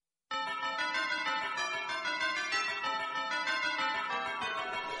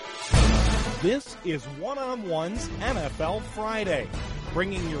This is One-on-One's NFL Friday,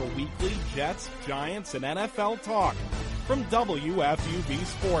 bringing your weekly Jets, Giants, and NFL talk from WFUV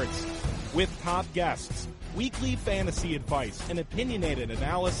Sports. With top guests, weekly fantasy advice, and opinionated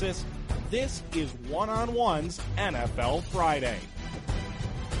analysis, this is One-on-One's NFL Friday.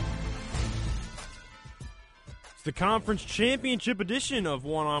 It's the conference championship edition of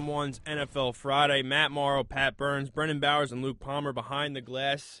One-on-One's NFL Friday. Matt Morrow, Pat Burns, Brendan Bowers, and Luke Palmer behind the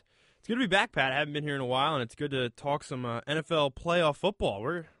glass. It's good to be back, Pat. I haven't been here in a while, and it's good to talk some NFL playoff football.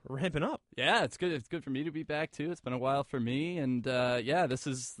 We're ramping up. Yeah, it's good. It's good for me to be back, too. It's been a while for me, and this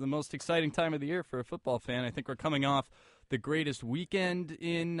is the most exciting time of the year for a football fan. I think we're coming off the greatest weekend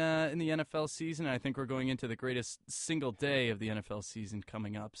in the NFL season, and I think we're going into the greatest single day of the NFL season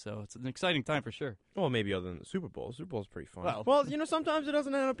coming up, so it's an exciting time for sure. Well, maybe other than the Super Bowl. Super Bowl's pretty fun. Well, sometimes it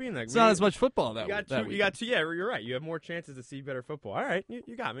doesn't end up being that. It's not as much football that you got two. Yeah, you're right. You have more chances to see better football. All right,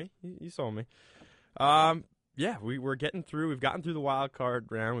 you got me. You sold me. We're getting through. We've gotten through the wild card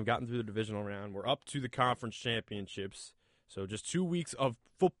round. We've gotten through the divisional round. We're up to the conference championships. So just 2 weeks of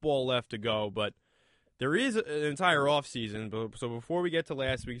football left to go, but there is an entire offseason. So before we get to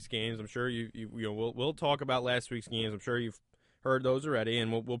last week's games, I'm sure we'll talk about last week's games. I'm sure you've heard those already,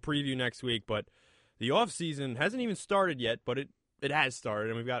 and we'll preview next week. But the offseason hasn't even started yet, but it has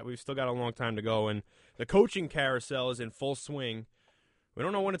started, and we've still got a long time to go. And the coaching carousel is in full swing. We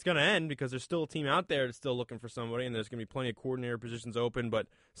don't know when it's going to end because there's still a team out there that's still looking for somebody, and there's going to be plenty of coordinator positions open. But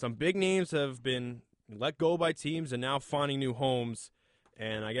some big names have been let go by teams and now finding new homes.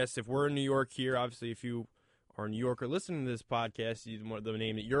 And I guess if we're in New York here, obviously if you are a New Yorker listening to this podcast, the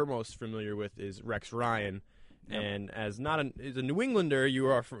name that you're most familiar with is Rex Ryan. Yep. And as a New Englander, you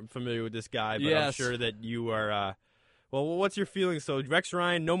are familiar with this guy, but yes. I'm sure that you are what's your feeling? So Rex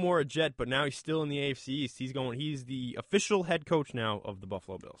Ryan, no more a Jet, but now he's still in the AFC East. He's the official head coach now of the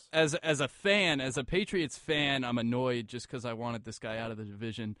Buffalo Bills. As a Patriots fan, I'm annoyed just because I wanted this guy out of the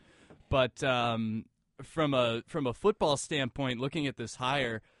division. But from a football standpoint, looking at this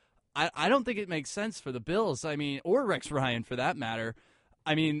hire, I don't think it makes sense for the Bills. I mean, or Rex Ryan for that matter.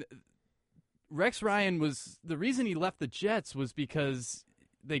 I mean, Rex Ryan the reason he left the Jets was because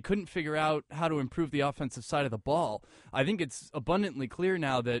they couldn't figure out how to improve the offensive side of the ball. I think it's abundantly clear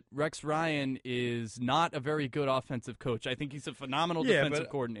now that Rex Ryan is not a very good offensive coach. I think he's a phenomenal defensive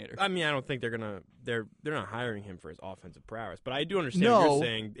coordinator. I mean, I don't think they're not hiring him for his offensive prowess, but I do understand what you're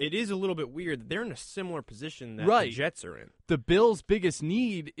saying. It is a little bit weird that they're in a similar position that the Jets are in. The Bills' biggest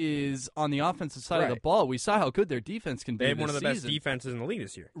need is on the offensive side of the ball. We saw how good their defense can be. They have one of the best defenses in the league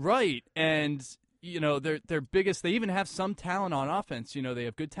this year. Right, and their biggest. They even have some talent on offense. They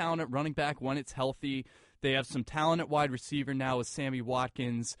have good talent at running back when it's healthy. They have some talent at wide receiver now with Sammy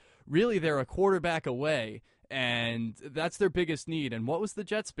Watkins. Really, they're a quarterback away, and that's their biggest need. And what was the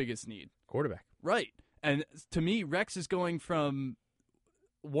Jets' biggest need? Quarterback. Right. And to me, Rex is going from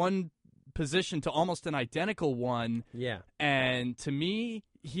one position to almost an identical one. Yeah. And to me,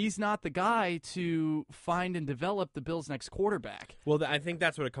 he's not the guy to find and develop the Bills' next quarterback. Well, I think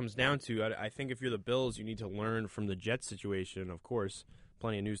that's what it comes down to. I think if you're the Bills, you need to learn from the Jets situation. Of course,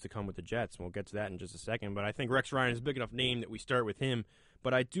 plenty of news to come with the Jets, and we'll get to that in just a second. But I think Rex Ryan is a big enough name that we start with him.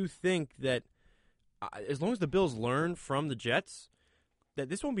 But I do think that as long as the Bills learn from the Jets, that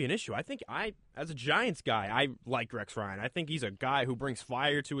this won't be an issue. I think as a Giants guy, I like Rex Ryan. I think he's a guy who brings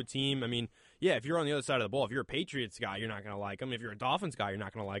fire to a team. I mean, yeah, if you're on the other side of the ball, if you're a Patriots guy, you're not going to like him. If you're a Dolphins guy, you're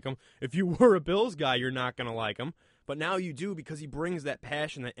not going to like him. If you were a Bills guy, you're not going to like him. But now you do because he brings that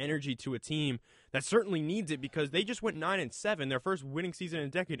passion, that energy to a team that certainly needs it because they just went 9-7, their first winning season in a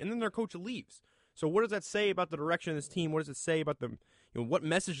decade, and then their coach leaves. So what does that say about the direction of this team? What does it say about what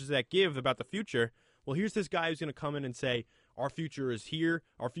message does that give about the future? Well, here's this guy who's going to come in and say, our future is here,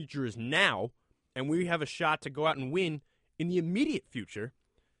 our future is now, and we have a shot to go out and win in the immediate future.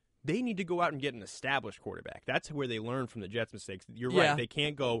 They need to go out and get an established quarterback. That's where they learn from the Jets' mistakes. You're right. They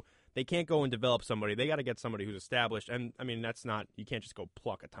can't go and develop somebody. They got to get somebody who's established. And I mean, you can't just go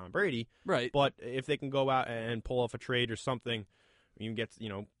pluck a Tom Brady. Right. But if they can go out and pull off a trade or something, you can get,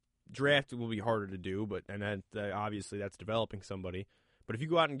 draft will be harder to do, obviously that's developing somebody. But if you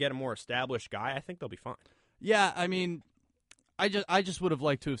go out and get a more established guy, I think they'll be fine. Yeah, I mean, I just would have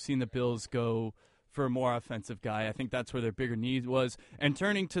liked to have seen the Bills go for a more offensive guy. I think that's where their bigger need was. And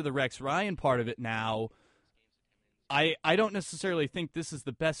turning to the Rex Ryan part of it now, I don't necessarily think this is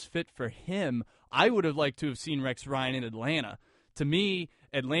the best fit for him. I would have liked to have seen Rex Ryan in Atlanta. To me,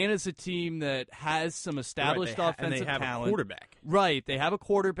 Atlanta's a team that has some established offensive talent. And they have a quarterback. Right. They have a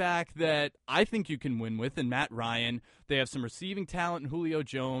quarterback that I think you can win with in Matt Ryan. They have some receiving talent in Julio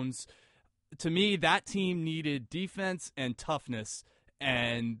Jones. To me, that team needed defense and toughness,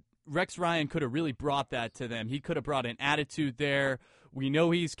 and Rex Ryan could have really brought that to them. He could have brought an attitude there. We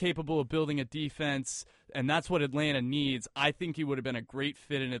know he's capable of building a defense, and that's what Atlanta needs. I think he would have been a great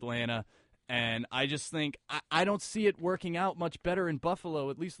fit in Atlanta, and I just think I don't see it working out much better in Buffalo,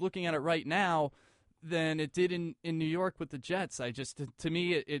 at least looking at it right now, than it did in New York with the Jets. To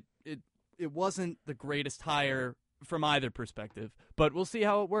me, it wasn't the greatest hire from either perspective, but we'll see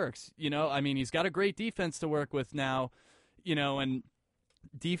how it works. He's got a great defense to work with now, and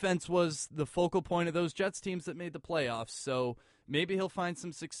defense was the focal point of those Jets teams that made the playoffs. So maybe he'll find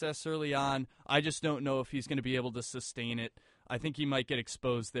some success early on. I just don't know if he's going to be able to sustain it. I think he might get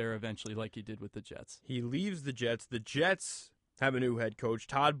exposed there eventually like he did with the Jets. He leaves the Jets. The Jets have a new head coach,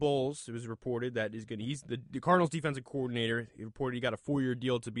 Todd Bowles. It was reported that he's the Cardinals defensive coordinator. He reported he got a 4-year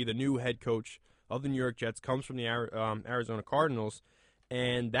deal to be the new head coach of the New York Jets, comes from the Arizona Cardinals,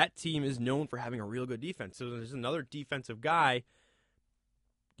 and that team is known for having a real good defense. So there's another defensive guy.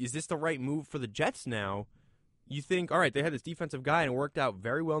 Is this the right move for the Jets now? You think, all right, they had this defensive guy and it worked out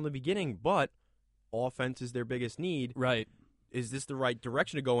very well in the beginning, but offense is their biggest need. Right. Is this the right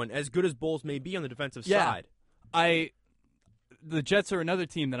direction to go in? As good as Bowles may be on the defensive side. The Jets are another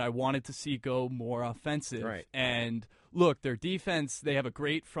team that I wanted to see go more offensive. Right. And look, their defense, they have a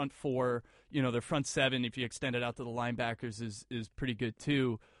great front four. Their front seven, if you extend it out to the linebackers, is pretty good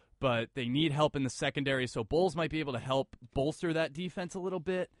too. But they need help in the secondary, so Bowles might be able to help bolster that defense a little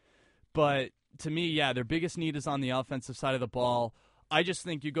bit. But to me, their biggest need is on the offensive side of the ball. I just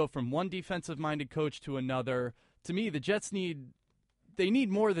think you go from one defensive-minded coach to another. To me, the Jets need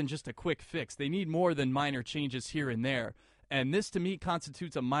more than just a quick fix. They need more than minor changes here and there. And this, to me,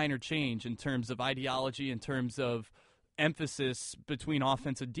 constitutes a minor change in terms of ideology, in terms of emphasis between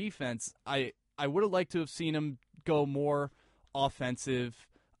offense and defense. I would have liked to have seen him go more offensive.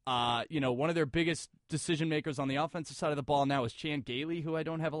 One of their biggest decision makers on the offensive side of the ball now is Chan Gailey, who I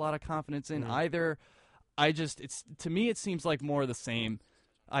don't have a lot of confidence in either. To me, it seems like more of the same.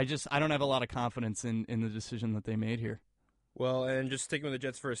 I don't have a lot of confidence in the decision that they made here. Well, and just sticking with the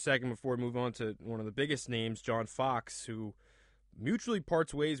Jets for a second before we move on to one of the biggest names, John Fox, who mutually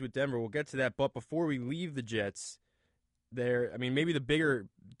parts ways with Denver. We'll get to that, but before we leave the Jets, maybe the bigger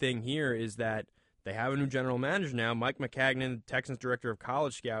thing here is that they have a new general manager now. Mike Maccagnan, Texans director of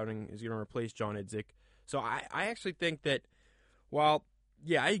college scouting, is going to replace John Idzik. So I actually think that while,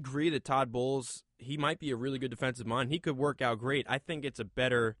 I agree that Todd Bowles, he might be a really good defensive mind. He could work out great. I think it's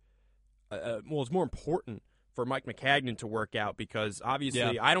it's more important for Mike Maccagnan to work out because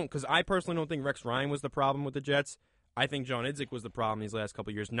obviously I personally don't think Rex Ryan was the problem with the Jets. I think John Idzik was the problem these last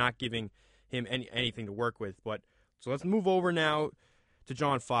couple of years, not giving him anything to work with. So let's move over now to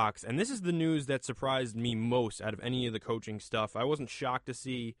John Fox, and this is the news that surprised me most out of any of the coaching stuff. I wasn't shocked to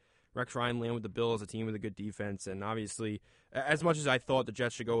see Rex Ryan land with the Bills, a team with a good defense, and obviously, as much as I thought the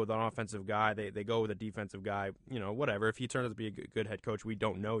Jets should go with an offensive guy, they go with a defensive guy, whatever. If he turns out to be a good head coach, we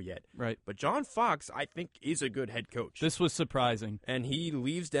don't know yet. Right. But John Fox, I think, is a good head coach. This was surprising. And he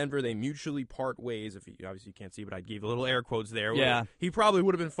leaves Denver. They mutually part ways. Obviously, you can't see, but I gave a little air quotes there. Yeah. He probably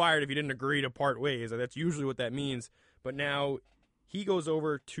would have been fired if he didn't agree to part ways. That's usually what that means. But now he goes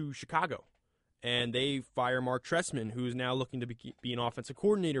over to Chicago, and they fire Mark Trestman, who is now looking to be an offensive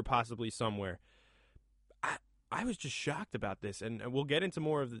coordinator possibly somewhere. I was just shocked about this, and we'll get into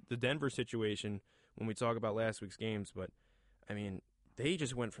more of the Denver situation when we talk about last week's games, but, they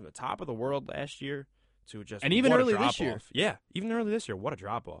just went from the top of the world last year to just and even early this year. Yeah, even early this year. What a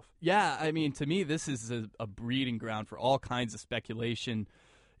drop-off. Yeah, to me, this is a breeding ground for all kinds of speculation.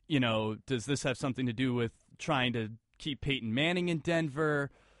 Does this have something to do with trying to keep Peyton Manning in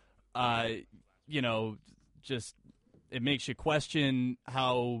Denver? Just it makes you question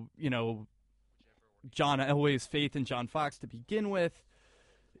how, John Elway's faith in John Fox to begin with.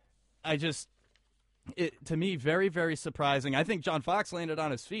 To me, very, very surprising. I think John Fox landed on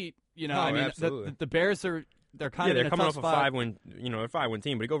his feet. Absolutely. The Bears they're kind of they're in a coming tough off spot. a 5-win, a 5-win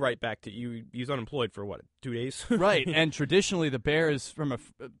team, but he go right back to you. He was unemployed for 2 days, Right, and traditionally the Bears,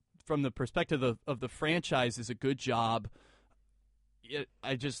 from the perspective of the franchise, is a good job.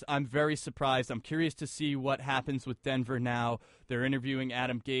 I'm very surprised. I'm curious to see what happens with Denver now. They're interviewing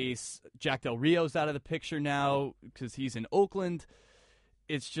Adam Gase. Jack Del Rio's out of the picture now because he's in Oakland.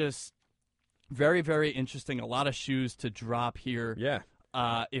 It's just very, very interesting. A lot of shoes to drop here. Yeah.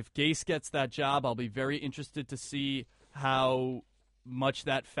 If Gase gets that job, I'll be very interested to see how much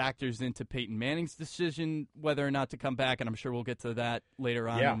that factors into Peyton Manning's decision whether or not to come back, and I'm sure we'll get to that later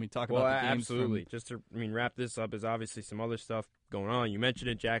on when we talk about the games. Absolutely. Just to wrap this up, is obviously some other stuff going on. You mentioned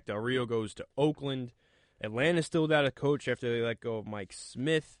it. Jack Del Rio goes to Oakland. Atlanta's still without a coach after they let go of Mike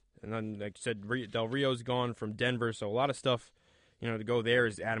Smith, and then, like I said, Del Rio's gone from Denver, so a lot of stuff, to go there.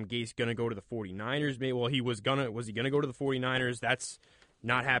 Is Adam Gase going to go to the 49ers? Maybe. Well, was he going to go to the 49ers? That's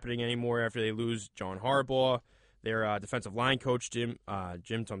not happening anymore after they lose John Harbaugh. Their defensive line coach, Jim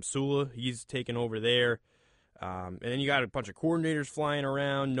Tomsula, he's taken over there. And then you got a bunch of coordinators flying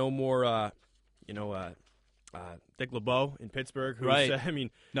around. No more, Dick LeBeau in Pittsburgh. Who's, right.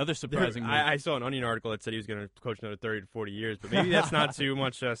 Another surprising move. I saw an Onion article that said he was going to coach another 30 to 40 years, but maybe that's not too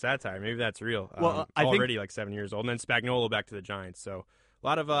much satire. Maybe that's real. Well, I already think, like 7 years old. And then Spagnuolo back to the Giants. So a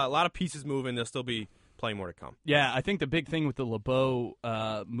lot of pieces moving. There'll still be plenty more to come. Yeah, I think the big thing with the LeBeau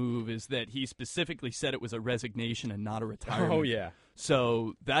move is that he specifically said it was a resignation and not a retirement. Oh, yeah.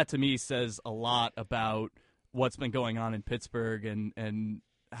 So that to me says a lot about what's been going on in Pittsburgh and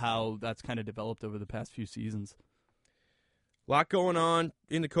how that's kind of developed over the past few seasons. A lot going on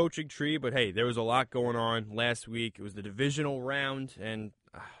in the coaching tree, but hey, there was a lot going on last week. It was the divisional round, and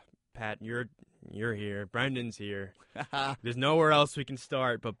Pat, you're here. Brendan's here. There's nowhere else we can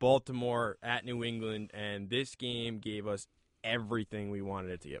start but Baltimore at New England, and this game gave us everything we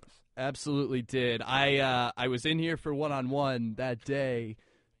wanted it to give us. Absolutely did. I was in here for one-on-one that day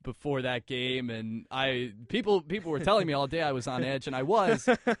before that game, and people were telling me all day I was on edge, and I was.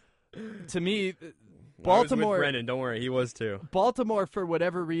 To me, Baltimore. I was with Brendan, don't worry, he was too. Baltimore, for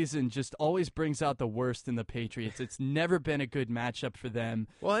whatever reason, just always brings out the worst in the Patriots. It's never been a good matchup for them.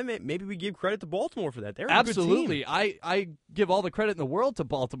 Well, maybe we give credit to Baltimore for that. They're absolutely. A good team. I give all the credit in the world to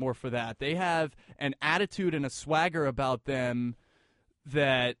Baltimore for that. They have an attitude and a swagger about them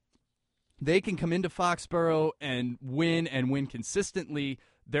that they can come into Foxborough and win consistently.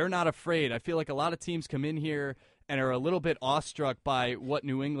 They're not afraid. I feel like a lot of teams come in here and are a little bit awestruck by what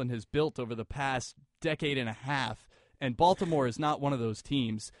New England has built over the past decade and a half, and Baltimore is not one of those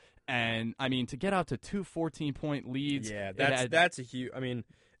teams. And to get out to 2 14-point leads, yeah, that's a huge.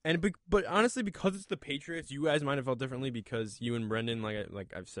 But honestly, because it's the Patriots, you guys might have felt differently because you and Brendan,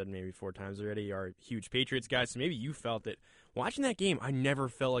 like I've said maybe 4 times already, are huge Patriots guys. So maybe you felt it watching that game. I never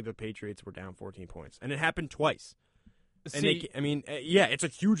felt like the Patriots were down 14 points, and it happened twice. See, and it's a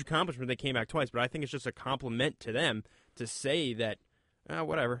huge accomplishment. They came back twice, but I think it's just a compliment to them to say that,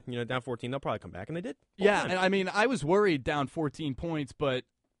 whatever, down 14, they'll probably come back, and they did. Yeah, and I was worried down 14 points, but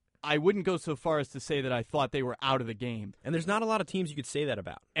I wouldn't go so far as to say that I thought they were out of the game. And there's not a lot of teams you could say that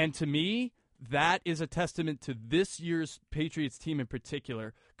about. And to me, that is a testament to this year's Patriots team in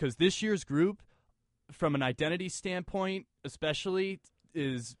particular, because this year's group, from an identity standpoint especially,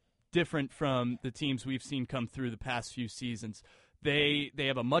 is different from the teams we've seen come through the past few seasons. They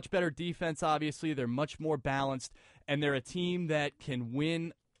have a much better defense, obviously. They're much more balanced, and they're a team that can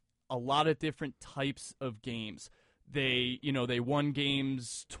win a lot of different types of games. They won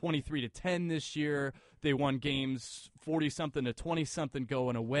games 23-10 this year. They won games 40-something to 20-something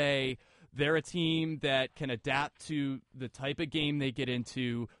going away. They're a team that can adapt to the type of game they get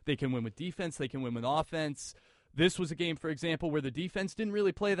into. They can win with defense. They can win with offense. This was a game, for example, where the defense didn't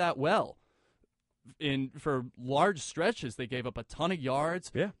really play that well. For large stretches, they gave up a ton of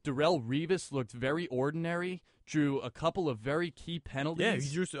yards. Yeah. Darrelle Revis looked very ordinary, drew a couple of very key penalties. Yeah,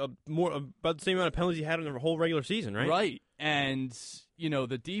 he drew about the same amount of penalties he had in the whole regular season, right? Right. And,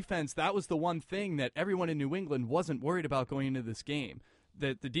 the defense, that was the one thing that everyone in New England wasn't worried about going into this game.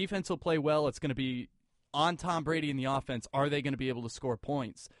 That the defense will play well. It's going to be on Tom Brady in the offense. Are they going to be able to score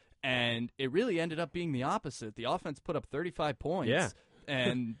points? And it really ended up being the opposite. The offense put up 35 points. Yeah.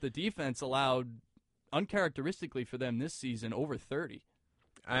 And the defense allowed, uncharacteristically for them this season, over 30.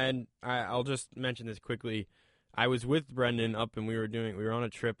 And I'll just mention this quickly. I was with Brendan up, and we were on a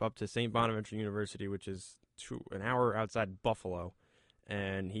trip up to St. Bonaventure University, which is an hour outside Buffalo.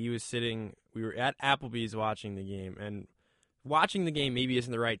 And we were at Applebee's watching the game. And watching the game maybe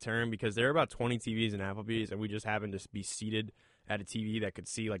isn't the right term because there are about 20 TVs in Applebee's, and we just happened to be seated at a TV that could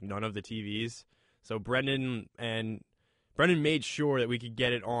see none of the TVs. So Brendan made sure that we could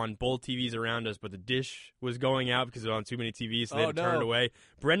get it on both TVs around us, but the dish was going out because it was on too many TVs, so they had to turn it away.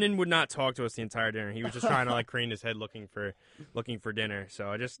 Brendan would not talk to us the entire dinner. He was just trying to crane his head looking for dinner. So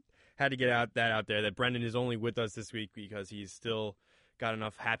I just had to get that out there that Brendan is only with us this week because he's still got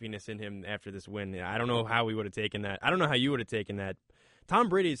enough happiness in him after this win. I don't know how we would have taken that. I don't know how you would have taken that. Tom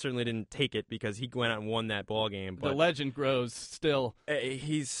Brady certainly didn't take it because he went out and won that ball game. But the legend grows still.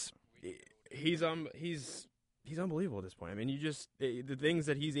 He's unbelievable at this point. The things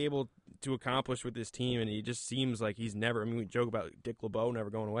that he's able to accomplish with this team, and he just seems like he's never. We joke about Dick LeBeau never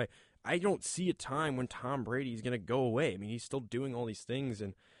going away. I don't see a time when Tom Brady's going to go away. He's still doing all these things,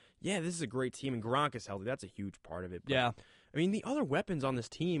 and yeah, this is a great team, and Gronk is healthy. That's a huge part of it. But, yeah. The other weapons on this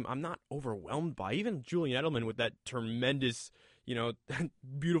team, I'm not overwhelmed by. Even Julian Edelman with that tremendous,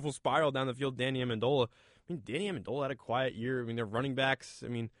 beautiful spiral down the field, Danny Amendola. I mean, Danny Amendola had a quiet year. I mean, their running backs, I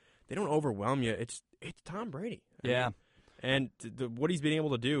mean, they don't overwhelm you. It's Tom Brady. Yeah. And what he's been able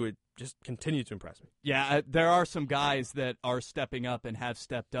to do, it just continues to impress me. Yeah, there are some guys that are stepping up and have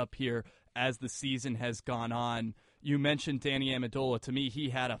stepped up here as the season has gone on. You mentioned Danny Amendola. To me, he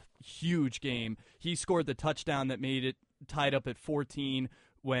had a huge game. He scored the touchdown that made it tied up at 14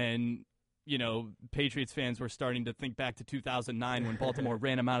 when, Patriots fans were starting to think back to 2009 when Baltimore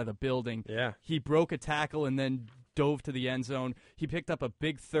ran him out of the building. Yeah. He broke a tackle and then dove to the end zone. He picked up a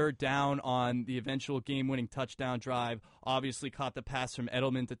big third down on the eventual game-winning touchdown drive. Obviously caught the pass from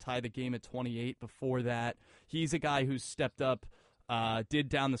Edelman to tie the game at 28 before that. He's a guy who's stepped up, did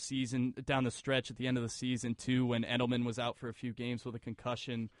down the stretch at the end of the season, too, when Edelman was out for a few games with a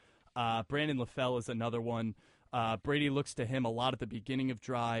concussion. Brandon LaFell is another one. Brady looks to him a lot at the beginning of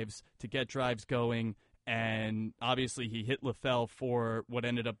drives to get drives going, and obviously he hit LaFell for what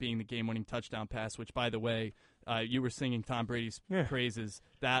ended up being the game-winning touchdown pass, which, by the way, you were singing Tom Brady's praises.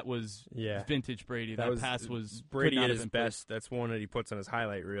 That was vintage Brady. That pass was Brady at his best. That's one that he puts on his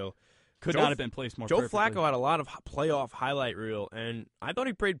highlight reel. Could not have been placed more perfectly. Joe Flacco had a lot of playoff highlight reel, and I thought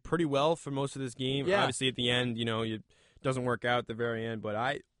he played pretty well for most of this game. Yeah. Obviously, at the end, it doesn't work out at the very end, but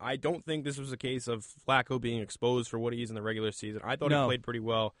I don't think this was a case of Flacco being exposed for what he is in the regular season. I thought he played pretty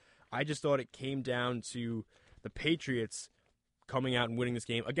well. I just thought it came down to the Patriots coming out and winning this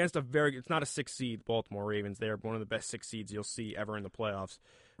game against it's not a 6 seed Baltimore Ravens. They're one of the best 6 seeds you'll see ever in the playoffs.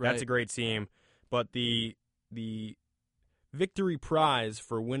 Right. That's a great team. But the victory prize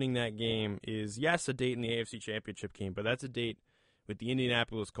for winning that game is, yes, a date in the AFC Championship game, but that's a date with the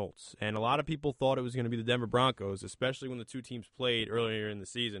Indianapolis Colts. And a lot of people thought it was going to be the Denver Broncos, especially when the two teams played earlier in the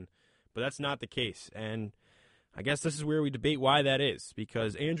season. But that's not the case. And I guess this is where we debate why that is,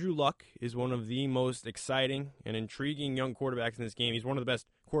 because Andrew Luck is one of the most exciting and intriguing young quarterbacks in this game. He's one of the best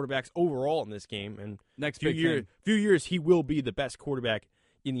quarterbacks overall in this game. And next few years, he will be the best quarterback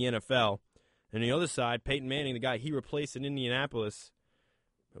in the NFL. And on the other side, Peyton Manning, the guy he replaced in Indianapolis,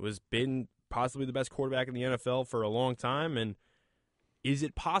 has been possibly the best quarterback in the NFL for a long time. And is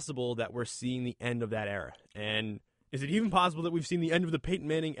it possible that we're seeing the end of that era? And is it even possible that we've seen the end of the Peyton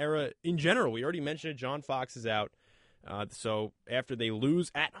Manning era in general? We already mentioned it. John Fox is out. So after they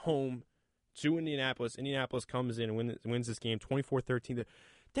lose at home to Indianapolis comes in and wins this game 24-13.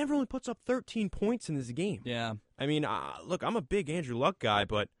 Denver only puts up 13 points in this game. Yeah. I mean, look, I'm a big Andrew Luck guy,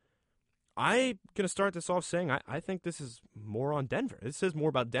 but I'm going to start this off saying I think this is more on Denver. This says more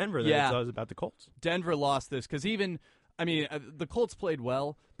about Denver than it does about the Colts. Denver lost this because the Colts played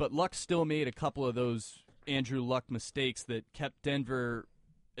well, but Luck still made a couple of those Andrew Luck mistakes that kept Denver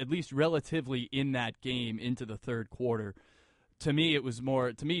at least relatively in that game into the third quarter. To me,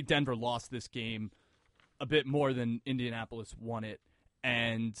 Denver lost this game a bit more than Indianapolis won it.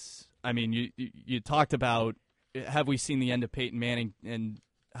 And, I mean, you talked about, have we seen the end of Peyton Manning and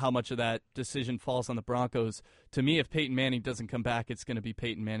how much of that decision falls on the Broncos? To me, if Peyton Manning doesn't come back, it's going to be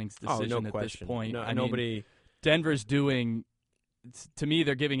Peyton Manning's decision at this point. Denver's doing, to me,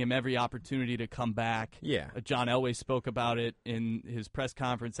 they're giving him every opportunity to come back. Yeah. John Elway spoke about it in his press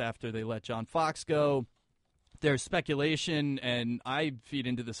conference after they let John Fox go. There's speculation, and I feed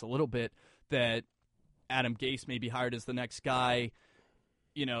into this a little bit, that Adam Gase may be hired as the next guy,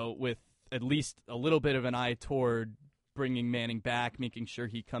 with at least a little bit of an eye toward bringing Manning back, making sure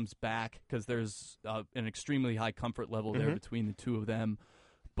he comes back, because there's an extremely high comfort level there between the two of them.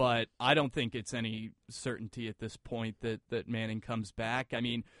 But I don't think it's any certainty at this point that Manning comes back. I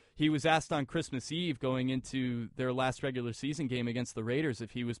mean, he was asked on Christmas Eve going into their last regular season game against the Raiders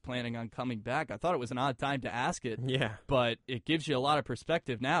if he was planning on coming back. I thought it was an odd time to ask it. Yeah. But it gives you a lot of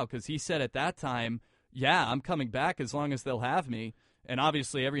perspective now, because he said at that time, yeah, I'm coming back as long as they'll have me. And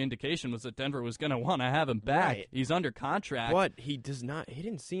obviously every indication was that Denver was going to want to have him back. Right. He's under contract. But he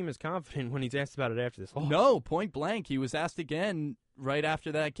didn't seem as confident when he's asked about it after this loss. No, point blank. He was asked again right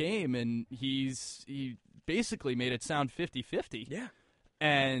after that game, and he basically made it sound 50-50. Yeah.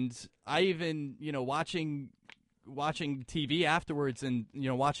 And I even, watching TV afterwards and,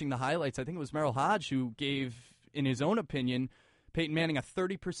 watching the highlights, I think it was Merrill Hodge who gave, in his own opinion, Peyton Manning a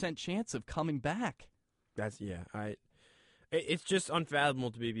 30% chance of coming back. It's just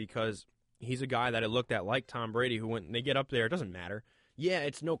unfathomable to me, because he's a guy that I looked at like Tom Brady, who when they get up there, it doesn't matter. Yeah,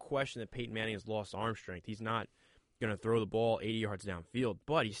 it's no question that Peyton Manning has lost arm strength. He's not going to throw the ball 80 yards downfield,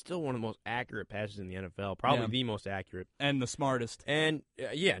 but he's still one of the most accurate passes in the NFL, probably the most accurate. And the smartest. And,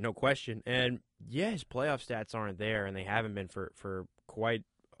 no question. And, his playoff stats aren't there, and they haven't been for quite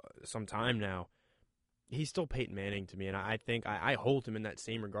some time now. He's still Peyton Manning to me, and I think I hold him in that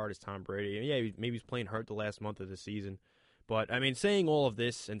same regard as Tom Brady. Yeah, maybe he's playing hurt the last month of the season, But, I mean, saying all of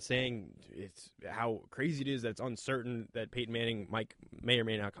this and saying it's how crazy it is that it's uncertain that Peyton Manning may or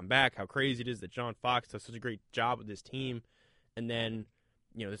may not come back, how crazy it is that John Fox does such a great job with this team, and then,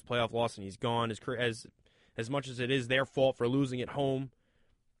 this playoff loss and he's gone, as much as it is their fault for losing at home,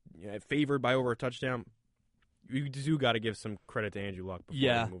 favored by over a touchdown, you do got to give some credit to Andrew Luck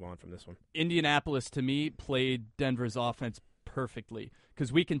before we move on from this one. Indianapolis, to me, played Denver's offense perfectly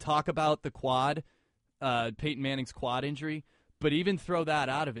because we can talk about the quad, Peyton Manning's quad injury, but even throw that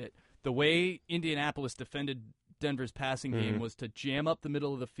out of it. The way Indianapolis defended Denver's passing game was to jam up the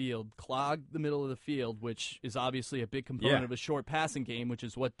middle of the field, clog the middle of the field, which is obviously a big component of a short passing game, which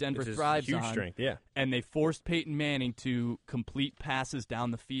is what Denver thrives huge on. Strength, yeah. And they forced Peyton Manning to complete passes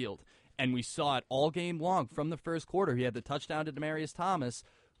down the field. And we saw it all game long from the first quarter. He had the touchdown to Demaryius Thomas,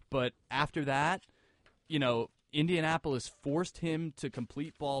 but after that, Indianapolis forced him to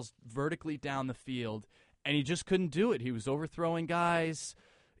complete balls vertically down the field, and he just couldn't do it. He was overthrowing guys.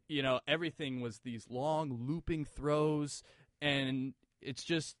 Everything was these long looping throws, and it's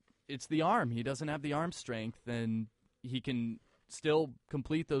the arm. He doesn't have the arm strength, and he can still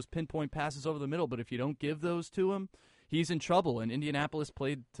complete those pinpoint passes over the middle, but if you don't give those to him, he's in trouble, and Indianapolis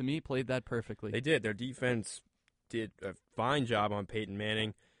played that perfectly. They did. Their defense did a fine job on Peyton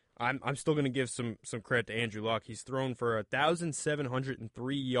Manning. I'm still going to give some credit to Andrew Luck. He's thrown for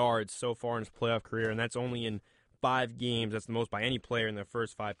 1,703 yards so far in his playoff career, and that's only in 5 games. That's the most by any player in their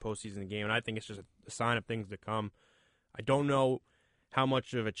first 5 postseason games, and I think it's just a sign of things to come. I don't know how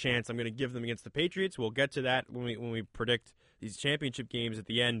much of a chance I'm going to give them against the Patriots. We'll get to that when we predict these championship games at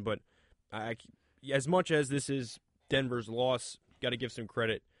the end, but as much as this is Denver's loss, got to give some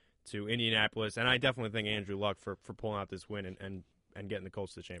credit to Indianapolis, and I definitely think Andrew Luck for pulling out this win and getting the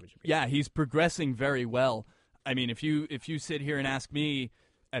Colts to the championship game. Yeah, he's progressing very well. I mean, if you sit here and ask me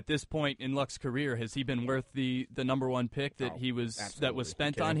at this point in Luck's career, has he been worth the number 1 pick that that was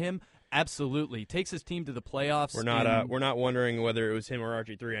spent on him? Absolutely. Takes his team to the playoffs. We're not wondering whether it was him or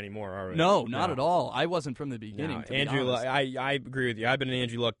RG3 anymore, are we? No, not at all. I wasn't from the beginning. No, Andrew Luck, I agree with you. I've been an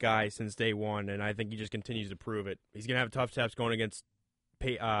Andrew Luck guy since day one, and I think he just continues to prove it. He's going to have tough steps going against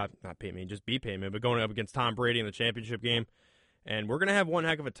not Peyton Manning, just beat Peyton Manning, but going up against Tom Brady in the championship game. And we're going to have one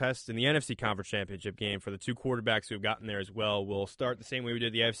heck of a test in the NFC Conference Championship game for the 2 quarterbacks who have gotten there as well. We'll start the same way we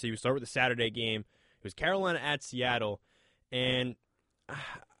did the AFC. We start with the Saturday game. It was Carolina at Seattle, and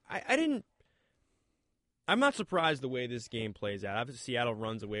I'm not surprised the way this game plays out. Obviously, Seattle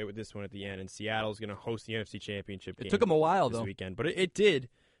runs away with this one at the end, and Seattle's going to host the NFC Championship game. It took them a while, this though. Weekend, but it did.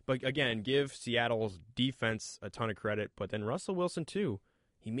 But, again, give Seattle's defense a ton of credit. But then Russell Wilson, too,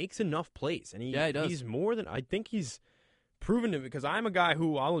 he makes enough plays. And he does. He's more than – I think he's proven it because I'm a guy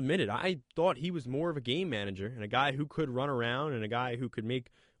who, I'll admit it, I thought he was more of a game manager and a guy who could run around and a guy who could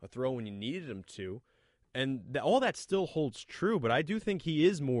make a throw when you needed him to. And all that still holds true, but I do think he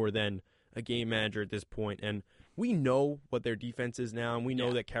is more than a game manager at this point. And we know what their defense is now, and we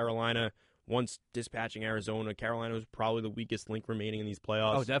know that Carolina, once dispatching Arizona, Carolina was probably the weakest link remaining in these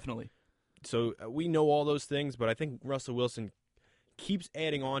playoffs. Oh, definitely. So we know all those things, but I think Russell Wilson keeps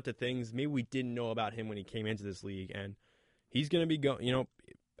adding on to things maybe we didn't know about him when he came into this league, and he's going to be going.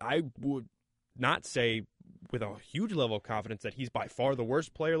 I would not say with a huge level of confidence that he's by far the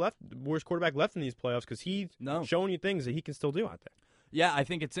worst quarterback left in these playoffs because he's showing you things that he can still do out there. Yeah, I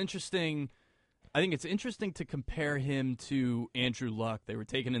think it's interesting. I think it's interesting to compare him to Andrew Luck. They were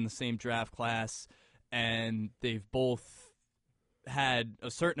taken in the same draft class, and they've both had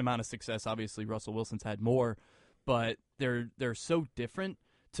a certain amount of success. Obviously, Russell Wilson's had more, but they're so different.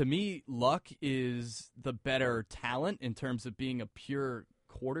 To me, Luck is the better talent in terms of being a pure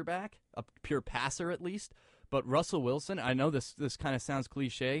quarterback, a pure passer at least. But Russell Wilson, I know this kind of sounds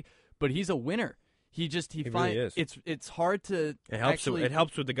cliche, but he's a winner. He finds really is. It's hard to it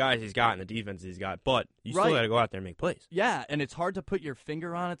helps with the guys he's got and the defense he's got, but you still got to go out there and make plays. Yeah, and it's hard to put your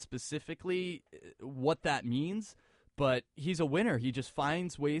finger on it specifically what that means, but he's a winner. He just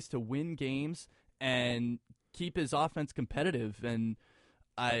finds ways to win games and keep his offense competitive, and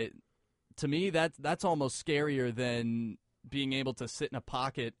to me that's almost scarier than being able to sit in a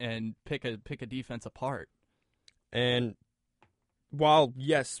pocket and pick a defense apart. And while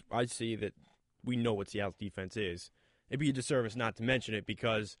yes, I see that we know what Seattle's defense is, it'd be a disservice not to mention it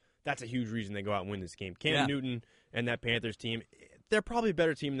because that's a huge reason they go out and win this game. Cam Newton and that Panthers team, they're probably a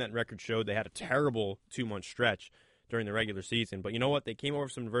better team than that record showed. They had a terrible 2-month stretch during the regular season. But you know what? They came over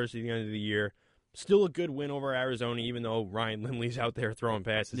some adversity at the end of the year. Still a good win over Arizona, even though Ryan Lindley's out there throwing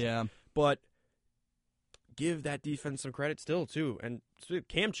passes. Yeah. But give that defense some credit still, too. And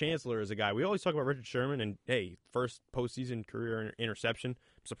Cam Chancellor is a guy. We always talk about Richard Sherman, and, hey, first postseason career interception.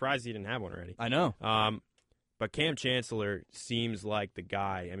 I'm surprised he didn't have one already. I know. But Cam Chancellor seems like the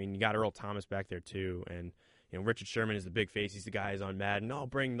guy. I mean, you got Earl Thomas back there too, and Richard Sherman is the big face. He's the guy who's on Madden. I'll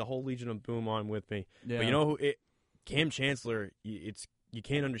bring the whole Legion of Boom on with me. Yeah. But you know who? Cam Chancellor. You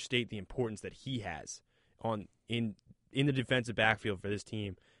can't understate the importance that he has in the defensive backfield for this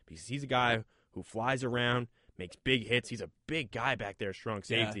team, because he's a guy who flies around, makes big hits. He's a big guy back there, strong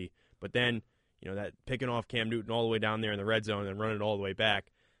safety. Yeah. But then, that picking off Cam Newton all the way down there in the red zone and running it all the way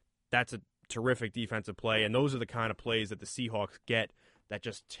back, that's a terrific defensive play. And those are the kind of plays that the Seahawks get that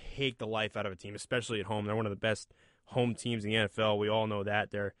just take the life out of a team, especially at home. They're one of the best home teams in the NFL. We all know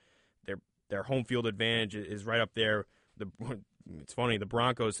that. Their home field advantage is right up there. It's funny, the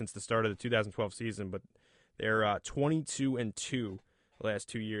Broncos, since the start of the 2012 season, but they're 22-2 the last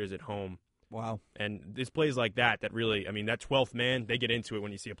 2 years at home. Wow. And it's plays like that really, that 12th man, they get into it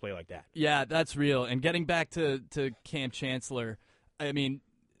when you see a play like that. Yeah, that's real. And getting back to Cam Chancellor,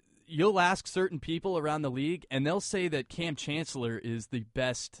 you'll ask certain people around the league, and they'll say that Cam Chancellor is the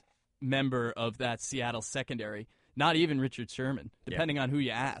best member of that Seattle secondary, not even Richard Sherman, depending on who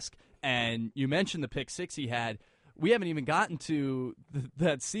you ask. And you mentioned the pick six he had. We haven't even gotten to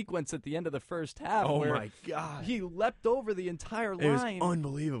that sequence at the end of the first half. Oh, where my God. He leapt over the entire line. It was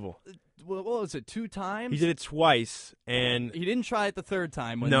unbelievable. What was it, 2 times? He did it twice, and he didn't try it the third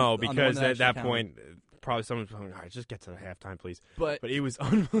time. No, because at that point, probably someone's going, all right, just get to the halftime, please. But it was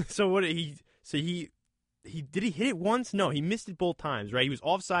unbelievable. So what did he? So he did he hit it once? No, he missed it both times. Right, he was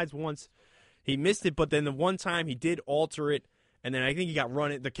offsides once. He missed it, but then the one time he did alter it. And then I think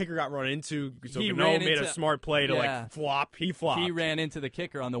the kicker got run into, so Gano made a smart play to flop. He flopped. He ran into the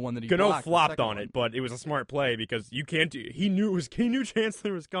kicker on the one that he blocked. Gano flopped on it, but it was a smart play because you can't do. He knew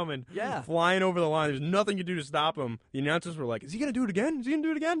Chancellor was coming. Yeah. Flying over the line. There's nothing you do to stop him. The announcers were like, "Is he going to do it again? Is he going to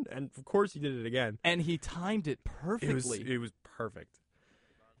do it again?" And of course he did it again. And he timed it perfectly. It was perfect.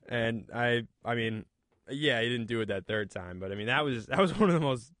 And I mean, yeah, he didn't do it that third time, but I mean that was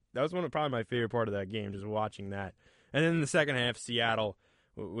probably my favorite part of that game, just watching that. And then in the second half, Seattle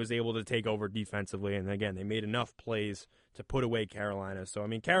was able to take over defensively, and again, they made enough plays to put away Carolina. So,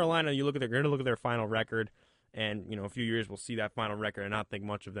 Carolina, you're going to look at their final record, and, a few years we'll see that final record and not think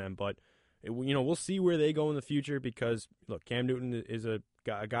much of them. But, we'll see where they go in the future because, look, Cam Newton is a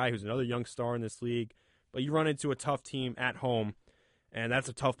guy who's another young star in this league, but you run into a tough team at home, and that's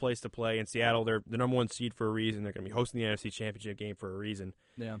a tough place to play. In Seattle, they're the number one seed for a reason. They're going to be hosting the NFC Championship game for a reason.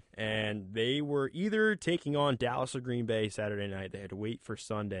 Yeah. And they were either taking on Dallas or Green Bay Saturday night. They had to wait for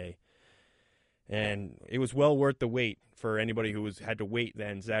Sunday. And it was well worth the wait for anybody who had to wait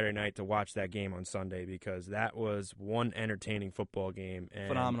then Saturday night to watch that game on Sunday, because that was one entertaining football game. And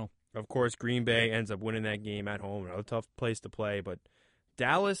phenomenal. Of course, Green Bay ends up winning that game at home. Another tough place to play, but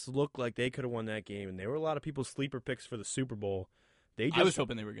Dallas looked like they could have won that game, and they were a lot of people's sleeper picks for the Super Bowl. I was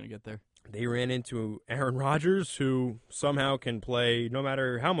hoping they were going to get there. They ran into Aaron Rodgers, who somehow can play no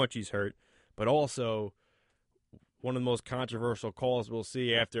matter how much he's hurt, but also one of the most controversial calls we'll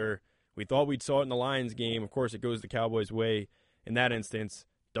see after we thought we'd saw it in the Lions game. Of course, it goes the Cowboys' way in that instance.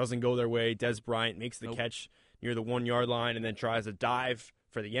 Doesn't go their way. Dez Bryant makes the catch near the 1 yard line and then tries to dive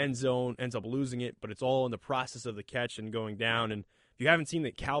for the end zone, ends up losing it, but it's all in the process of the catch and going down. And if you haven't seen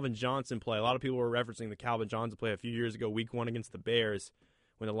the Calvin Johnson play, a lot of people were referencing the Calvin Johnson play a few years ago, week 1 against the Bears,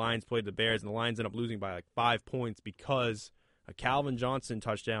 when the Lions played the Bears, and the Lions ended up losing by 5 points because a Calvin Johnson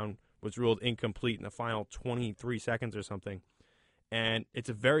touchdown was ruled incomplete in the final 23 seconds or something. And it's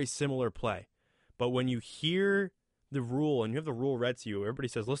a very similar play. But when you hear the rule and you have the rule read to you, everybody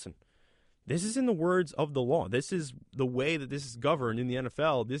says, listen, this is in the words of the law. This is the way that this is governed in the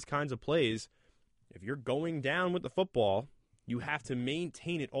NFL. These kinds of plays, if you're going down with the football, you have to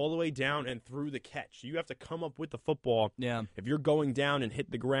maintain it all the way down and through the catch. You have to come up with the football. Yeah. If you're going down and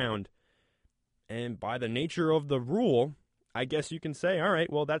hit the ground, and by the nature of the rule, I guess you can say, all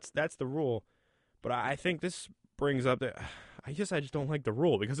right, well, that's the rule. But I think this brings up that I just don't like the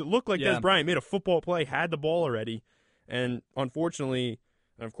rule, because it looked like Dez Bryant made a football play, had the ball already, and unfortunately,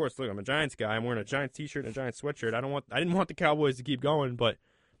 and of course, look, I'm a Giants guy. I'm wearing a Giants t-shirt and a Giants sweatshirt. I didn't want the Cowboys to keep going, but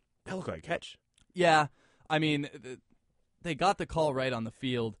that looked like a catch. Yeah, I mean, they got the call right on the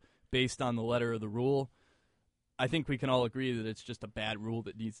field based on the letter of the rule. I think we can all agree that it's just a bad rule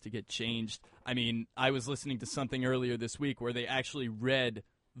that needs to get changed. I mean, I was listening to something earlier this week where they actually read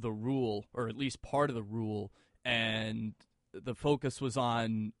the rule, or at least part of the rule, and the focus was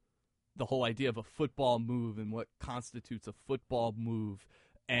on the whole idea of a football move and what constitutes a football move.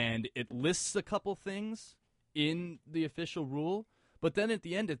 And it lists a couple things in the official rule, but then at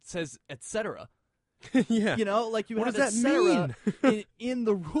the end it says, etc. Yeah. You know, like you what have does that mean? in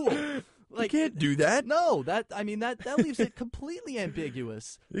the rule. Like, you can't do that. No, that leaves it completely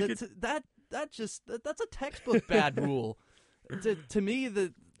ambiguous. That that's a textbook bad rule. To me,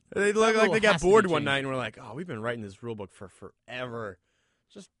 They look like rule they got has to be bored one changed. night and we're like, oh, we've been writing this rule book for forever.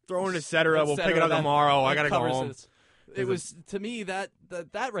 Just throwing a setter up. We'll Et pick it cetera, up that- tomorrow. I that got to go covers home. this. It was, to me, that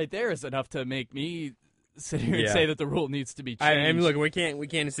right there is enough to make me sit here and Yeah. say that the rule needs to be changed. I mean, look, we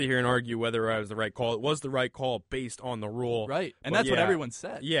can't sit here and argue whether it was the right call. It was the right call based on the rule. right, and But that's what yeah. everyone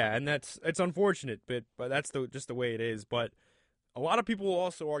said. Yeah, and it's unfortunate, but that's just the way it is. But a lot of people will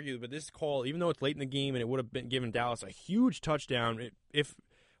also argue that this call, even though it's late in the game and it would have been given Dallas a huge touchdown,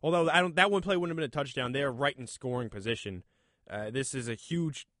 although that one play wouldn't have been a touchdown, they're right in scoring position. This is a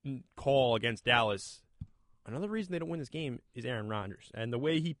huge call against Dallas. Another reason they don't win this game is Aaron Rodgers and the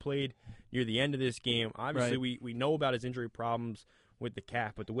way he played near the end of this game. Obviously, we know about his injury problems with the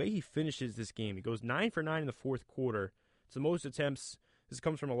calf, but the way he finishes this game, he goes 9 for 9 in the fourth quarter. It's the most attempts. This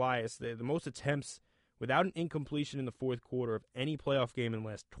comes from Elias. The most attempts without an incompletion in the fourth quarter of any playoff game in the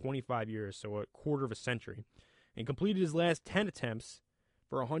last 25 years, so a quarter of a century. And completed his last 10 attempts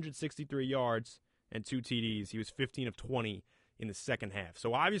for 163 yards and 2 TDs. He was 15 of 20 in the second half.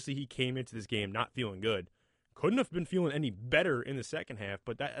 So obviously he came into this game not feeling good. Couldn't have been feeling any better in the second half,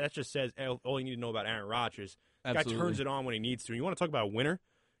 but that just says all you need to know about Aaron Rodgers. The guy Absolutely. turns it on when he needs to. You want to talk about a winner?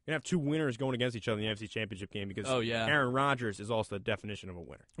 You're going to have two winners going against each other in the NFC Championship game because Aaron Rodgers is also the definition of a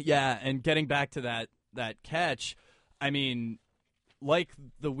winner. Yeah, and getting back to that catch, I mean, like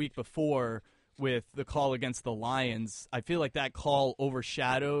the week before with the call against the Lions, I feel like that call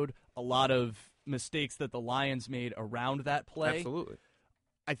overshadowed a lot of mistakes that the Lions made around that play. Absolutely.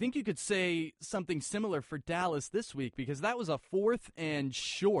 I think you could say something similar for Dallas this week because that was a 4th and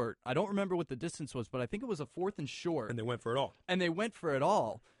short. I don't remember what the distance was, but I think it was a 4th and short. And they went for it all. And they went for it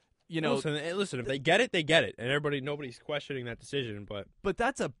all. You know, listen, if they get it, they get it. And nobody's questioning that decision, but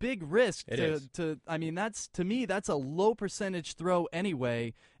that's a big risk It is. I mean, to me, that's a low percentage throw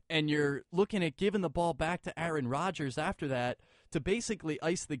anyway. And you're looking at giving the ball back to Aaron Rodgers after that to basically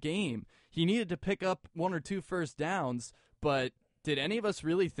ice the game. He needed to pick up 1 or 2 first downs, but did any of us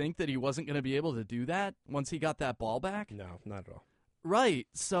really think that he wasn't going to be able to do that once he got that ball back? no, not at all. Right.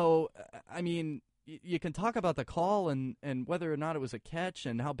 So, I mean, you can talk about the call and whether or not it was a catch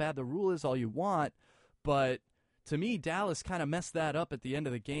and how bad the rule is all you want, but to me, Dallas kind of messed that up at the end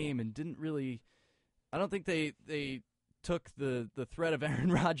of the game and didn't really – I don't think they took the threat of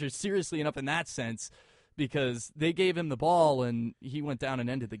Aaron Rodgers seriously enough in that sense because they gave him the ball and he went down and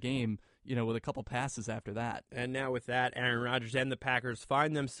ended the game, you know, with a couple passes after that. And now with that, Aaron Rodgers and the Packers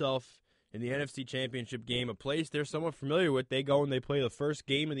find themselves in the NFC Championship game, a place they're somewhat familiar with. They go and they play the first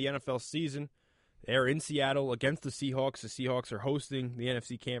game of the NFL season. They're in Seattle against the Seahawks. The Seahawks are hosting the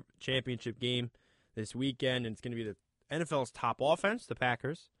NFC Championship game this weekend, and it's going to be the NFL's top offense, the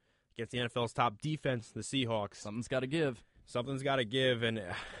Packers, against the NFL's top defense, the Seahawks. Something's got to give. Something's got to give, and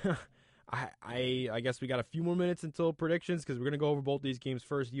I guess we got a few more minutes until predictions because we're going to go over both these games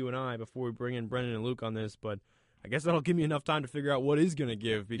first, you and I, before we bring in Brendan and Luke on this. But I guess that'll give me enough time to figure out what is going to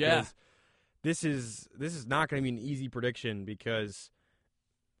give because this is not going to be an easy prediction because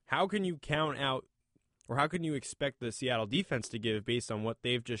how can you count out or how can you expect the Seattle defense to give based on what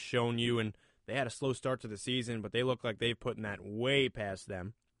they've just shown you? And they had a slow start to the season, but they look like they've put that way past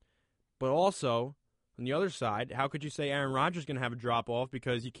them. But also, on the other side, how could you say Aaron Rodgers is going to have a drop-off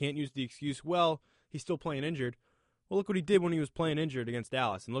because you can't use the excuse, well, he's still playing injured. Well, look what he did when he was playing injured against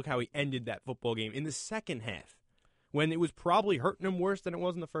Dallas, and look how he ended that football game in the second half when it was probably hurting him worse than it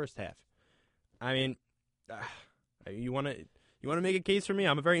was in the first half. I mean, you want to make a case for me?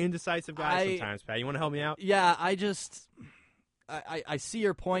 I'm a very indecisive guy sometimes, Pat. You want to help me out? Yeah, I see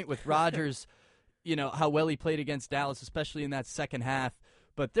your point with Rodgers, you know, how well he played against Dallas, especially in that second half.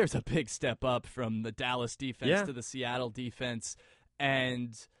 But there's a big step up from the Dallas defense to the Seattle defense,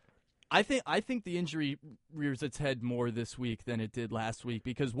 and I think the injury rears its head more this week than it did last week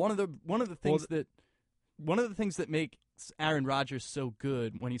because one of the things that makes Aaron Rodgers so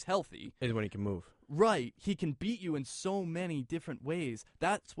good when he's healthy Is when he can move. Right. He can beat you in so many different ways.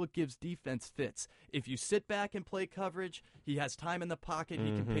 That's what gives defense fits. If you sit back and play coverage, he has time in the pocket.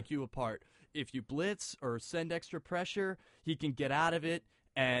 He can pick you apart. If you blitz or send extra pressure, he can get out of it,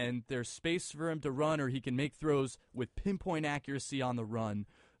 and there's space for him to run, or he can make throws with pinpoint accuracy on the run.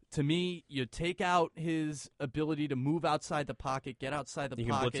 To me, you take out his ability to move outside the pocket, get outside the pocket.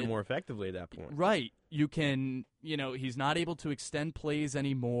 You can blitz him more effectively at that point. Right. You can, he's not able to extend plays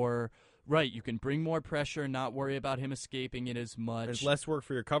anymore. Right, you can bring more pressure and not worry about him escaping it as much. There's less work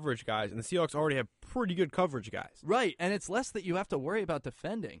for your coverage guys, and the Seahawks already have pretty good coverage guys. Right, and it's less that you have to worry about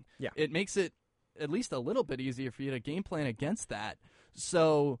defending. Yeah. It makes it at least a little bit easier for you to game plan against that.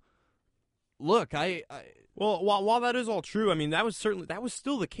 So, look, Well, while that is all true, I mean that was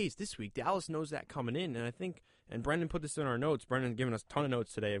still the case this week. Dallas knows that coming in, and I think, and Brendan put this in our notes. Brendan giving us a ton of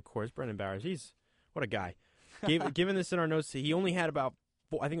notes today, of course. Brendan Bowers, what a guy. Given this in our notes, he only had about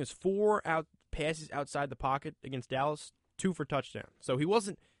I think it was 4 passes outside the pocket against Dallas, 2 for touchdown. So he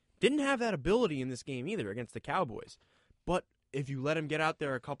didn't have that ability in this game either against the Cowboys. But if you let him get out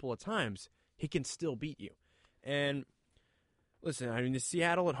there a couple of times, he can still beat you. And listen, I mean, the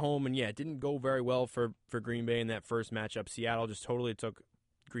Seattle at home, and yeah, it didn't go very well for Green Bay in that first matchup. Seattle just totally took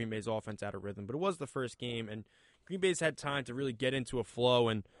Green Bay's offense out of rhythm. But it was the first game, and Green Bay's had time to really get into a flow,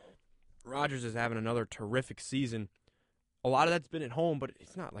 and Rodgers is having another terrific season. A lot of that's been at home, but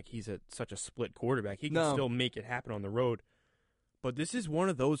it's not like he's such a split quarterback. He can still make it happen on the road. But this is one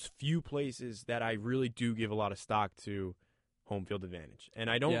of those few places that I really do give a lot of stock to home field advantage. And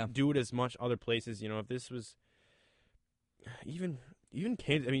I don't do it as much other places. You know, if this was even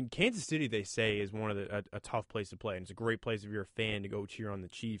Kansas, I mean, Kansas City, they say, is one of a tough place to play. And it's a great place if you're a fan to go cheer on the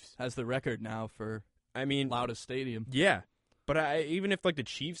Chiefs. Has the record now for loudest stadium. Yeah. But even if, like, the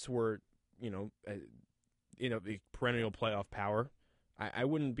Chiefs were, the perennial playoff power, I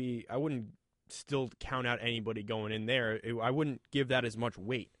wouldn't still count out anybody going in there. I wouldn't give that as much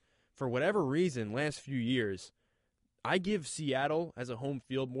weight. For whatever reason, last few years, I give Seattle as a home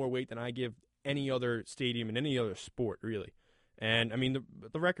field more weight than I give any other stadium in any other sport, really. And, I mean,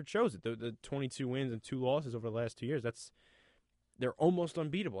 the record shows it. The 22 wins and 2 losses over the last 2 years, they're almost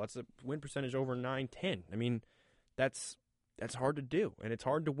unbeatable. That's a win percentage over 9-10. I mean, that's hard to do, and it's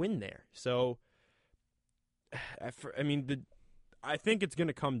hard to win there. So, I think it's going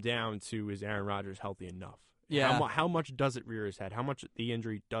to come down to, is Aaron Rodgers healthy enough? Yeah. How much does it rear his head? How much the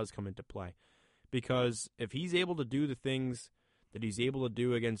injury does come into play? Because if he's able to do the things that he's able to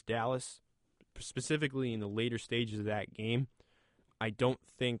do against Dallas, specifically in the later stages of that game, I don't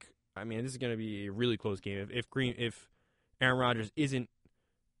think. I mean, this is going to be a really close game. If Aaron Rodgers isn't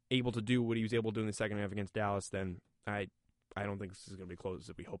able to do what he was able to do in the second half against Dallas, then I don't think this is going to be close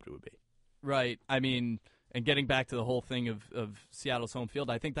as we hoped it would be. Right. I mean, and getting back to the whole thing of Seattle's home field,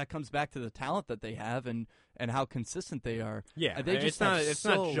 I think that comes back to the talent that they have and how consistent they are. Yeah, it's not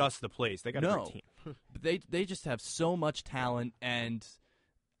just the place. They got a great team. But they just have so much talent, and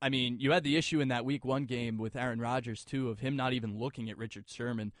I mean, you had the issue in that Week 1 game with Aaron Rodgers too, of him not even looking at Richard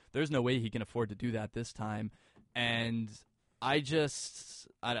Sherman. There's no way he can afford to do that this time, and I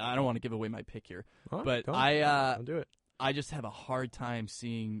don't want to give away my pick here, but don't do it. I just have a hard time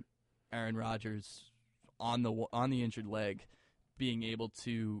seeing Aaron Rodgers on the injured leg being able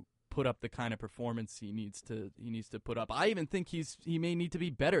to put up the kind of performance he needs to put up. I even think he may need to be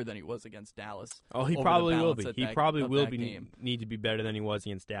better than he was against Dallas. Oh, he probably will be. He probably will need to be better than he was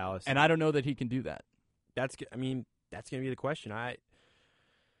against Dallas. And I don't know that he can do that. That's going to be the question.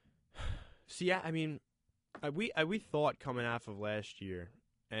 We thought coming off of last year,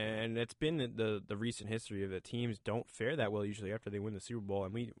 and it's been the recent history of the teams don't fare that well usually after they win the Super Bowl.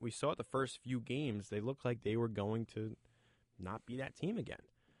 And we saw it the first few games. They looked like they were going to not be that team again.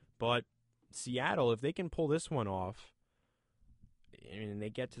 But Seattle, if they can pull this one off, and they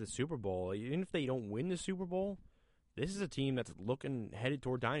get to the Super Bowl, even if they don't win the Super Bowl, this is a team that's headed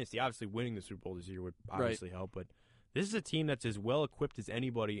toward dynasty. Obviously, winning the Super Bowl this year would obviously help, but this is a team that's as well equipped as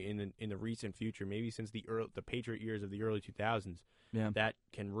anybody in the recent future, maybe since the Patriot years of the early 2000s, that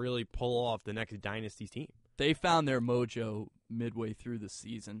can really pull off the next dynasty team. They found their mojo midway through the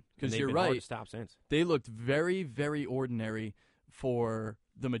season, because you're right. Hard to stop since. They looked very, very ordinary for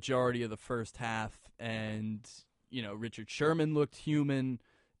the majority of the first half, and Richard Sherman looked human.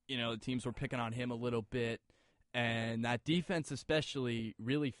 The teams were picking on him a little bit, and that defense especially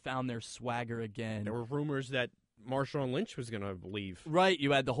really found their swagger again. There were rumors that Marshawn Lynch was going to leave. Right,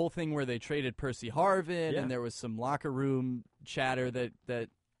 you had the whole thing where they traded Percy Harvin, and there was some locker room chatter that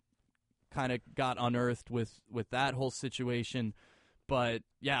kind of got unearthed with that whole situation. But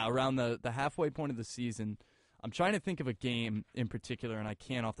yeah, around the halfway point of the season, I'm trying to think of a game in particular, and I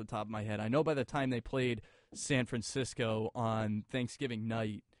can't off the top of my head. I know by the time they played San Francisco on Thanksgiving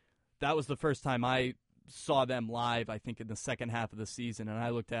night, that was the first time I saw them live, I think, in the second half of the season, and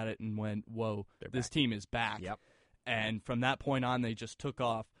I looked at it and went, whoa, this team is back. Yep. And from that point on, they just took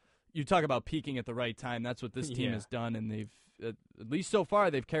off. You talk about peaking at the right time. That's what this team has done, and they've, at least so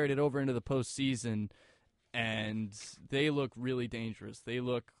far, they've carried it over into the postseason, and they look really dangerous. They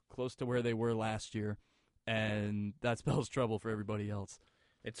look close to where they were last year, and that spells trouble for everybody else.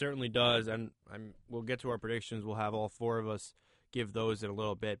 It certainly does, and we'll get to our predictions. We'll have all 4 of us give those in a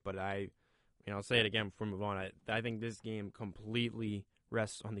little bit, but I'll say it again before we move on. I think this game completely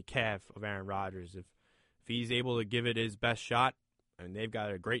rests on the calf of Aaron Rodgers. If he's able to give it his best shot, and they've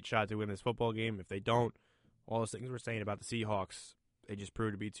got a great shot to win this football game. If they don't, all those things we're saying about the Seahawks, they just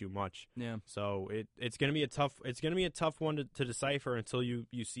prove to be too much. Yeah. So it's going to be a tough one to decipher until you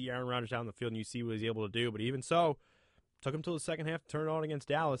see Aaron Rodgers out on the field and you see what he's able to do. But even so, took him till the second half to turn it on against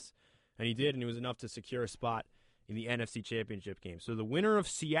Dallas, and he did, and it was enough to secure a spot in the NFC Championship game. So the winner of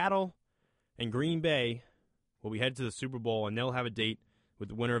Seattle and Green Bay will be headed to the Super Bowl, and they'll have a date with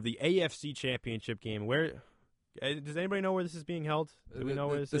the winner of the AFC Championship game. Where does anybody know where this is being held? Do we know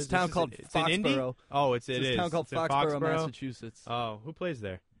where this is? Town called Foxborough. Oh, it is. This town called Foxborough, Massachusetts. Oh, who plays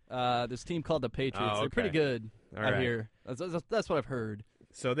there? This team called the Patriots. Oh, They're pretty good out right. here. That's what I've heard.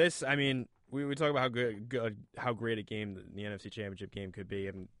 So this, I mean, we talk about how great a game the NFC Championship game could be,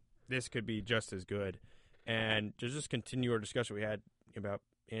 and this could be just as good. And to just continue our discussion we had about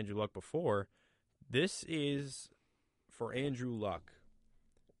Andrew Luck before, this is for Andrew Luck.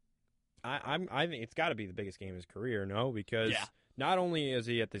 I think it's got to be the biggest game of his career, no? Because not only is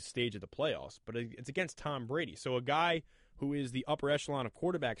he at the stage of the playoffs, but it's against Tom Brady. So a guy who is the upper echelon of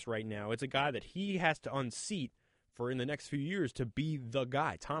quarterbacks right now, it's a guy that he has to unseat for in the next few years to be the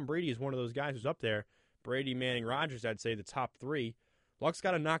guy. Tom Brady is one of those guys who's up there. Brady, Manning, Rodgers, I'd say the top three. Luck's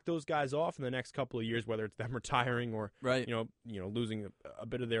got to knock those guys off in the next couple of years, whether it's them retiring or losing a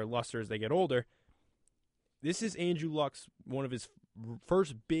bit of their luster as they get older. This is Andrew Luck's one of his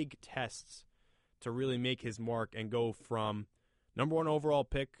first big tests to really make his mark and go from number one overall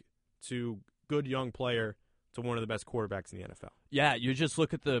pick to good young player to one of the best quarterbacks in the NFL. Yeah, you just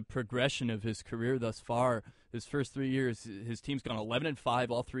look at the progression of his career thus far. His first 3 years, his team's gone 11-5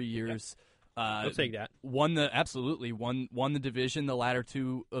 all 3 years. I'll take that. Won the division the latter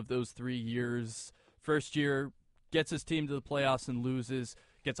 2 of those 3 years. First year, gets his team to the playoffs and loses.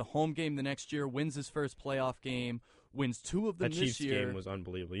 Gets a home game the next year, wins his first playoff game, wins 2 of them that this year. That Chiefs game was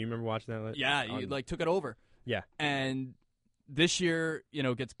unbelievable. You remember watching that? Yeah, he took it over. Yeah. And this year,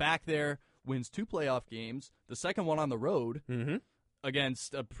 gets back there, wins 2 playoff games, the second one on the road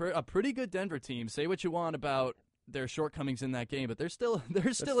against a pretty good Denver team. Say what you want about their shortcomings in that game, but they're still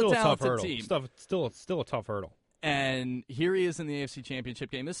a talented team. Still a tough hurdle. And here he is in the AFC Championship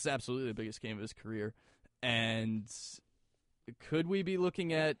game. This is absolutely the biggest game of his career. And could we be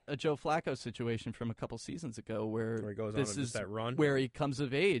looking at a Joe Flacco situation from a couple seasons ago where he goes this on is that run? Where he comes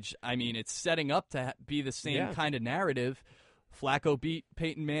of age? I mean, it's setting up to be the same kind of narrative. Flacco beat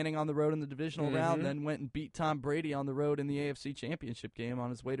Peyton Manning on the road in the divisional round, then went and beat Tom Brady on the road in the AFC Championship game on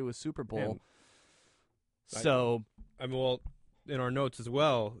his way to a Super Bowl. So, in our notes as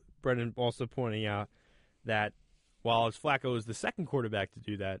well, Brendan also pointing out that while Flacco is the second quarterback to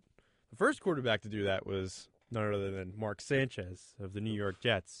do that, the first quarterback to do that was none other than Mark Sanchez of the New York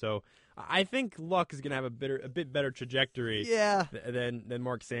Jets. So I think Luck is going to have a bit better trajectory than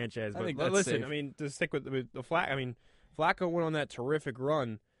Mark Sanchez. But listen, safe. I mean, to stick with the Flacco, I mean, Flacco went on that terrific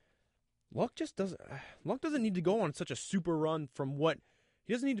run. Luck doesn't need to go on such a super run from what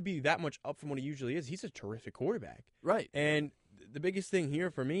he doesn't need to be that much up from what he usually is. He's a terrific quarterback. Right. And the biggest thing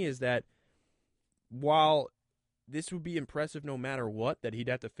here for me is that while this would be impressive no matter what, that he'd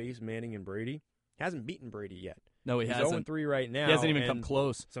have to face Manning and Brady, he hasn't beaten Brady yet. No, he hasn't. He's 0-3 right now. He hasn't even come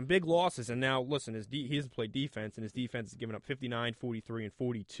close. Some big losses. And now, listen, he doesn't play defense, and his defense has given up 59, 43, and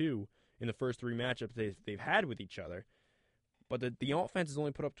 42 in the first 3 matchups they've had with each other. But the offense has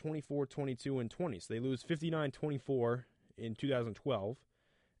only put up 24, 22, and 20. So they lose 59-24 in 2012.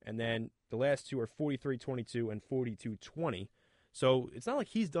 And then the last 2 are 43-22 and 42-20. So it's not like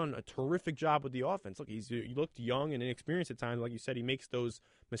he's done a terrific job with the offense. Look, he looked young and inexperienced at times. Like you said, he makes those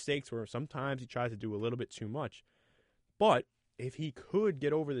mistakes where sometimes he tries to do a little bit too much. But if he could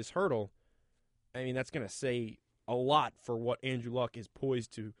get over this hurdle, I mean, that's going to say a lot for what Andrew Luck is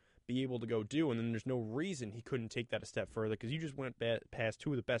poised to be able to go do. And then there's no reason he couldn't take that a step further because you just went past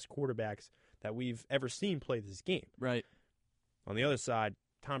 2 of the best quarterbacks that we've ever seen play this game. Right. On the other side,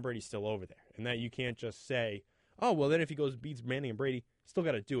 Tom Brady's still over there. And that you can't just say, oh, well, then if he goes beats Manning and Brady, still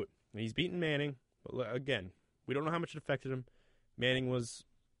got to do it. And he's beaten Manning. But again, we don't know how much it affected him. Manning was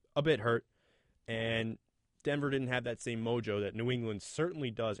a bit hurt. And Denver didn't have that same mojo that New England certainly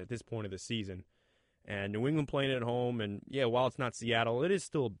does at this point of the season. And New England playing at home, and yeah, while it's not Seattle, it is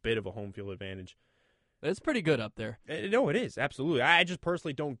still a bit of a home field advantage. It's pretty good up there. No, it is, absolutely. I just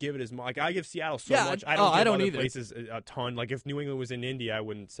personally don't give it as much. Like, I give Seattle so much. I don't give other either. Places a ton. Like, if New England was in Indy, I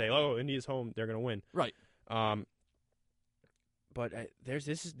wouldn't say, oh, Indy's home, they're going to win. Right. But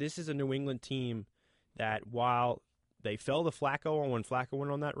this is a New England team that while they fell to Flacco when Flacco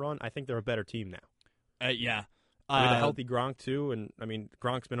went on that run, I think they're a better team now. Yeah. With a healthy Gronk, too. And, I mean,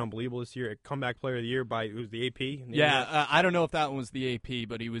 Gronk's been unbelievable this year. Comeback player of the year by who's the AP? Yeah, I don't know if that one was the AP,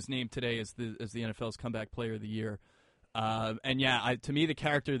 but he was named today as the NFL's comeback player of the year. To me, the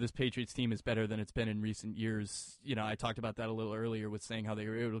character of this Patriots team is better than it's been in recent years. You know, I talked about that a little earlier with saying how they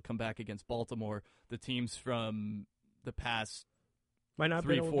were able to come back against Baltimore. The teams from the past Might not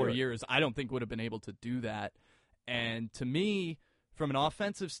 3-4 years, I don't think would have been able to do that. And to me, from an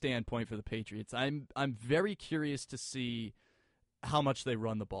offensive standpoint for the Patriots, I'm very curious to see how much they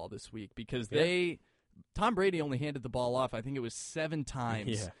run the ball this week because Tom Brady only handed the ball off, I think it was 7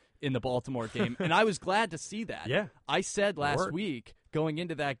 times in the Baltimore game, and I was glad to see that. Yeah. I said last week, going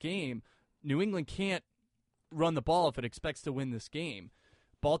into that game, New England can't run the ball if it expects to win this game.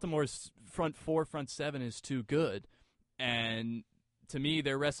 Baltimore's front 4, front 7 is too good, and to me,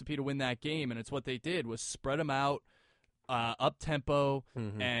 their recipe to win that game, and it's what they did, was spread them out, up-tempo,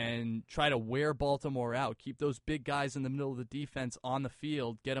 and try to wear Baltimore out, keep those big guys in the middle of the defense on the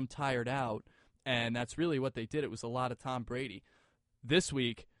field, get them tired out, and that's really what they did. It was a lot of Tom Brady. This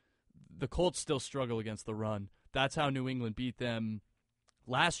week, the Colts still struggle against the run. That's how New England beat them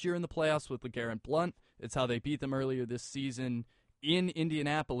last year in the playoffs with LeGarrette Blount. It's how they beat them earlier this season in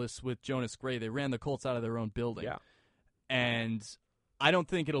Indianapolis with Jonas Gray. They ran the Colts out of their own building. Yeah. And I don't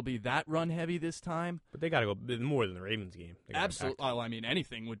think it'll be that run-heavy this time. But they got to go more than the Ravens game. Absolutely. Well, I mean,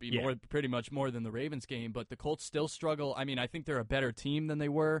 anything would be pretty much more than the Ravens game. But the Colts still struggle. I mean, I think they're a better team than they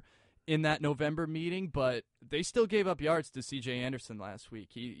were in that November meeting, but they still gave up yards to C.J. Anderson last week.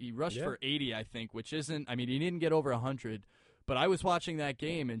 He rushed for 80, I think, which isn't – I mean, he didn't get over 100. But I was watching that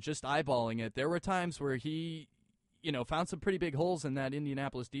game and just eyeballing it. There were times where he, found some pretty big holes in that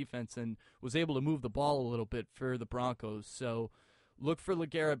Indianapolis defense and was able to move the ball a little bit for the Broncos. So look for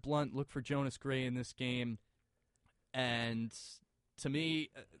LeGarrette Blount, look for Jonas Gray in this game. And to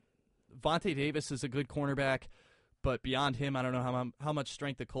me, Vontae Davis is a good cornerback. But beyond him, I don't know how much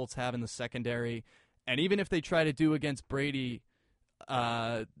strength the Colts have in the secondary. And even if they try to do against Brady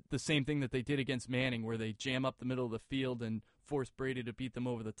the same thing that they did against Manning, where they jam up the middle of the field and force Brady to beat them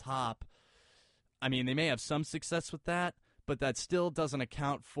over the top, I mean, they may have some success with that, but that still doesn't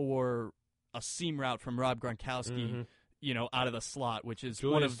account for a seam route from Rob Gronkowski, out of the slot, which is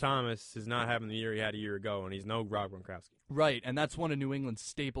Julius Thomas is not having the year he had a year ago, and he's no Rob Gronkowski. Right, and that's one of New England's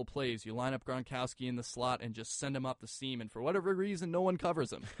staple plays. You line up Gronkowski in the slot and just send him up the seam, and for whatever reason, no one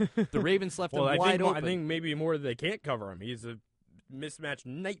covers him. The Ravens left him wide open. I think maybe more they can't cover him. He's a mismatched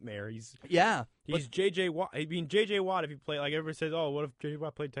nightmare. He's J.J. Watt. I mean, J.J. Watt, if he played, like everybody says, what if J.J.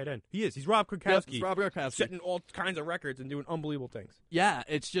 Watt played tight end? He is. He's Rob Gronkowski. He's Rob Gronkowski. Setting all kinds of records and doing unbelievable things. Yeah,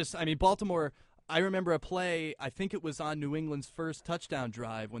 it's just, I mean, Baltimore, I remember a play, I think it was on New England's first touchdown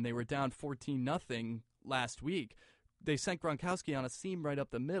drive when they were down 14-0 last week. They sent Gronkowski on a seam right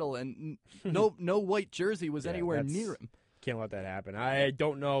up the middle, and no white jersey was anywhere near him. Can't let that happen. I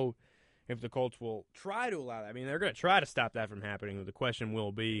don't know if the Colts will try to allow that. I mean, they're going to try to stop that from happening. The question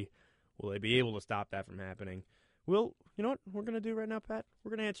will be they be able to stop that from happening? You know what we're going to do right now, Pat?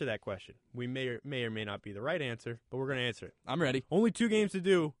 We're going to answer that question. We may or may not be the right answer, but we're going to answer it. I'm ready. Only 2 games to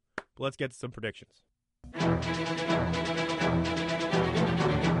do, but let's get to some predictions.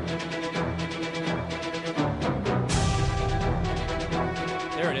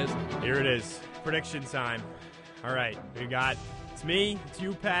 There it is. Here it is. Prediction time. All right. It's me, it's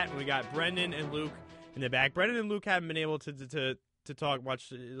you, Pat. We got Brendan and Luke in the back. Brendan and Luke haven't been able to talk much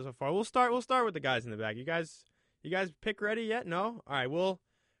so far. We'll start with the guys in the back. You guys pick ready yet? No? All right. We'll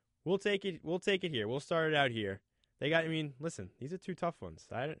take it. We'll take it here. We'll start it out here. Listen, these are 2 tough ones.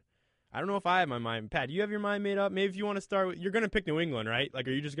 I don't know if I have my mind. Pat, do you have your mind made up? Maybe if you want to start with, you're going to pick New England, right? Like,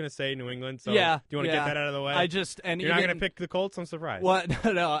 are you just going to say New England? So, yeah. Do you want to get that out of the way? You're not going to pick the Colts? I'm surprised. What?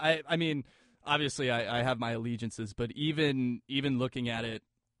 No. I mean, obviously, I have my allegiances, but even looking at it,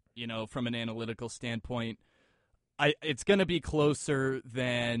 from an analytical standpoint, it's going to be closer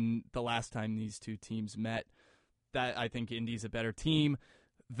than the last time these 2 teams met. That I think Indy's a better team.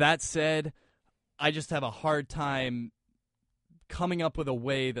 That said, I just have a hard time coming up with a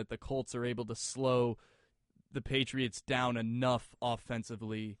way that the Colts are able to slow the Patriots down enough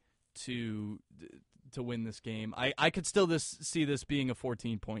offensively to win this game. I could still see this being a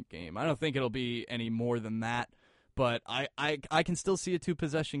 14-point game. I don't think it'll be any more than that, but I can still see a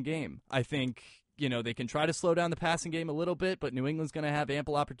 2-possession game. I think they can try to slow down the passing game a little bit, but New England's going to have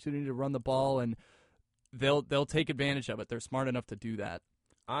ample opportunity to run the ball, and they'll take advantage of it. They're smart enough to do that.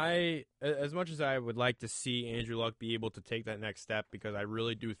 As much as I would like to see Andrew Luck be able to take that next step, because I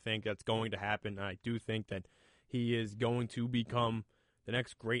really do think that's going to happen. I do think that he is going to become the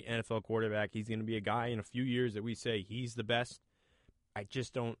next great NFL quarterback. He's going to be a guy in a few years that we say he's the best. I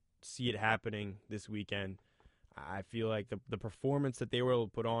just don't see it happening this weekend. I feel like the performance that they were able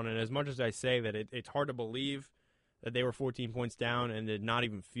to put on, and as much as I say that it's hard to believe that they were 14 points down and did not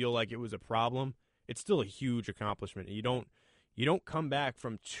even feel like it was a problem, it's still a huge accomplishment. You don't come back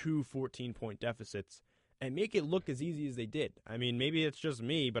from 2 14-point deficits and make it look as easy as they did. I mean, maybe it's just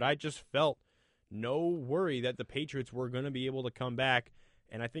me, but I just felt no worry that the Patriots were going to be able to come back,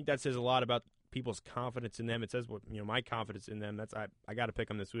 and I think that says a lot about people's confidence in them. It says my confidence in them. I got to pick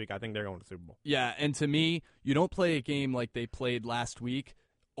them this week. I think they're going to the Super Bowl. Yeah, and to me, you don't play a game like they played last week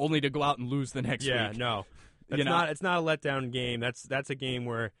only to go out and lose the next week. Yeah, no. It's not a letdown game. That's a game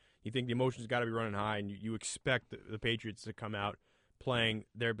where you think the emotions got to be running high, and you expect the Patriots to come out playing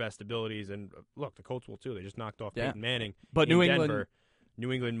their best abilities. And look, the Colts will too. They just knocked off Peyton Manning. But in New Denver.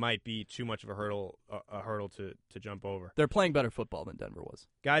 New England might be too much of a hurdle to jump over. They're playing better football than Denver was.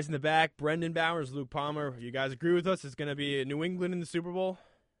 Guys in the back, Brendan Bowers, Luke Palmer. You guys agree with us? It's going to be New England in the Super Bowl?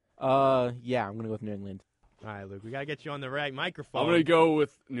 Yeah, I'm going to go with New England. All right, Luke, we got to get you on the right microphone. I'm going to go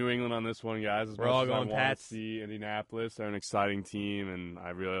with New England on this one, guys. We're all going Pats. Pats. See Indianapolis. They're an exciting team, and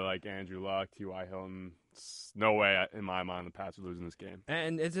I really like Andrew Luck, T.Y. Hilton. No way, in my mind, the Pats are losing this game.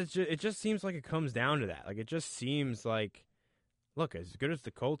 And it just seems like it comes down to that. Like, it just seems like, look, as good as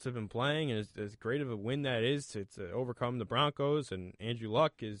the Colts have been playing and as great of a win that is to overcome the Broncos, and Andrew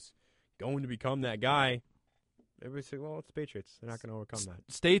Luck is going to become that guy, everybody say, well, it's the Patriots. They're not going to overcome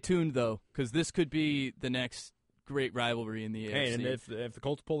that. Stay tuned, though, because this could be the next great rivalry in the AFC. Hey, and if the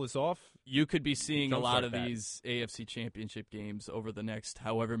Colts pull this off, you could be seeing a lot of that. these AFC championship games over the next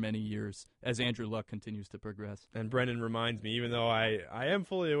however many years as Andrew Luck continues to progress. And Brendan reminds me, even though I am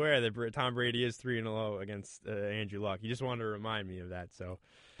fully aware that Tom Brady is 3-0 against Andrew Luck, he just wanted to remind me of that. So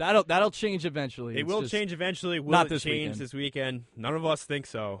that'll change eventually. It will change eventually. Will not it this change weekend. this weekend? None of us think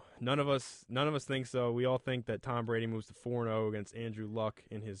so. None of us think so. We all think that Tom Brady moves to 4-0 against Andrew Luck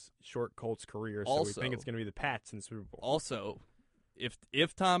in his short Colts career. So we think it's going to be the Pats in the Super Bowl. Also,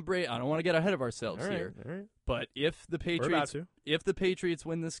 if Tom Brady, I don't want to get ahead of ourselves All right, here, all right. but if the Patriots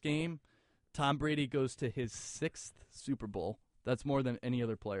win this game, Tom Brady goes to his 6th Super Bowl. That's more than any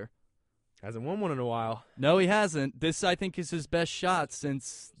other player. Hasn't won one in a while. No, he hasn't. This, I think, is his best shot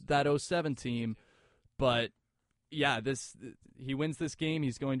since that 07 team. But, yeah, he wins this game.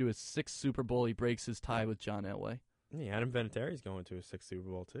 He's going to his 6th Super Bowl. He breaks his tie with John Elway. Yeah, Adam Vinatieri's going to his 6th Super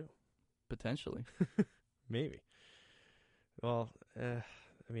Bowl, too. Potentially. Maybe. Well, I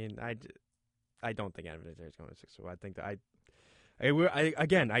mean, I don't think Adam Vinatieri's going to 6th Super Bowl. I think that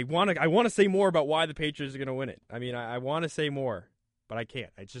I want to say more about why the Patriots are going to win it. I mean, I want to say more, but I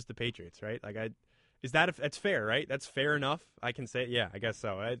can't. It's just the Patriots, right? Like, that's fair, right? That's fair enough. I can say it. Yeah, I guess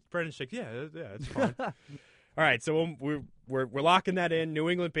so. Brendan shakes. Yeah, it's fine. All right, so we're locking that in.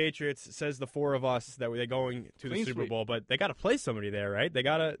 New England Patriots says the four of us that they're going to the Super Bowl, but they got to play somebody there, right? They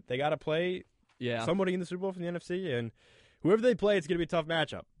gotta play somebody in the Super Bowl from the NFC, and whoever they play, it's going to be a tough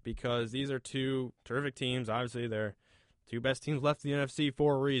matchup because these are two terrific teams. Obviously, they're two best teams left in the NFC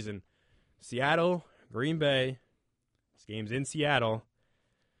for a reason. Seattle, Green Bay. This game's in Seattle.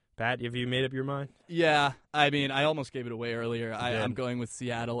 Pat, have you made up your mind? Yeah, I mean, I almost gave it away earlier. I'm going with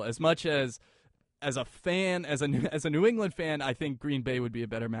Seattle. As much as a fan, as a New England fan, I think Green Bay would be a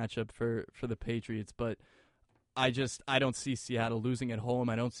better matchup for the Patriots, but I don't see Seattle losing at home.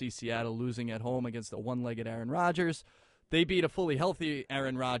 I don't see Seattle losing at home against a one-legged Aaron Rodgers. They beat a fully healthy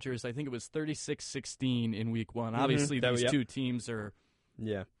Aaron Rodgers. I think it was 36-16 in Week 1. Obviously, these two teams are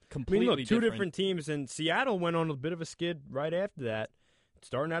completely two different teams, and Seattle went on a bit of a skid right after that.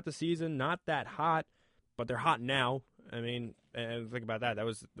 Starting out the season, not that hot, but they're hot now. I mean, and think about that. That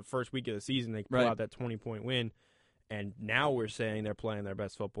was the first week of the season. They pull out that 20-point win, and now we're saying they're playing their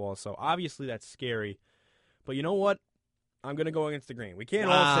best football. So obviously that's scary. But you know what? I'm going to go against the grain. We can't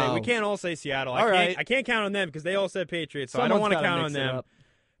all say Seattle. I can't count on them because they all said Patriots, so I don't want to count on them.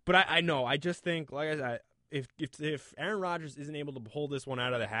 But I know. I just think, like I said, if Aaron Rodgers isn't able to pull this one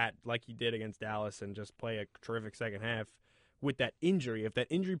out of the hat like he did against Dallas and just play a terrific second half with that injury, if that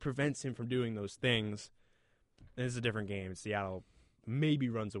injury prevents him from doing those things, then it's a different game. Seattle maybe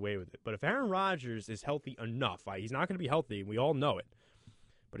runs away with it. But if Aaron Rodgers is healthy enough, he's not going to be healthy, we all know it.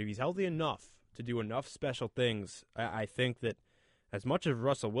 But if he's healthy enough to do enough special things, I think that as much as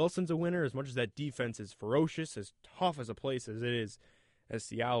Russell Wilson's a winner, as much as that defense is ferocious, as tough as a place as it is as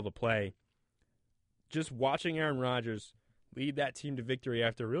Seattle to play, just watching Aaron Rodgers lead that team to victory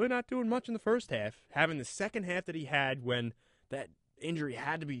after really not doing much in the first half, having the second half that he had when that injury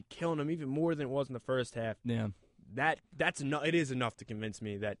had to be killing him even more than it was in the first half. Yeah. That's enough. It is enough to convince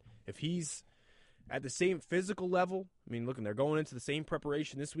me that if he's at the same physical level, I mean, look, they're going into the same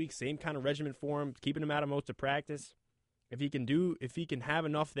preparation this week, same kind of regimen for him, keeping him out of most of practice. If he can have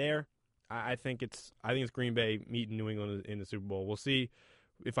enough there, I think it's Green Bay meeting New England in the Super Bowl. We'll see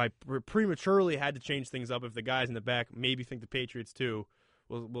if I prematurely had to change things up. If the guys in the back maybe think the Patriots too,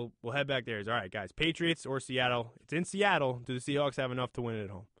 we'll head back there. All right, guys. Patriots or Seattle? It's in Seattle. Do the Seahawks have enough to win it at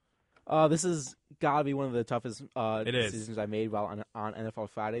home? This has got to be one of the toughest It is. decisions I made while on NFL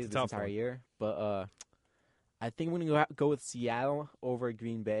Friday this entire one. year. But I think I'm going to go with Seattle over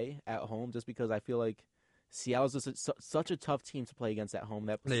Green Bay at home, just because I feel like Seattle's just such a tough team to play against at home.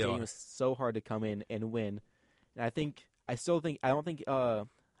 That stadium is so hard to come in and win. And I don't think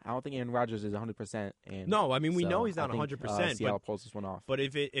Aaron Rodgers is 100%. And No, I mean we so know he's not I think, 100%. Seattle pulls this one off. But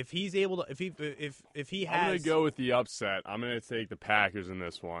if he's able to, if he has, I'm going to go with the upset. I'm going to take the Packers in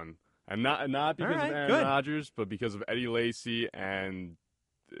this one. And not because All right, of Aaron good. Rodgers, but because of Eddie Lacy and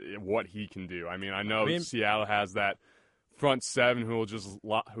what he can do. I mean, I know I mean- Seattle has that front seven who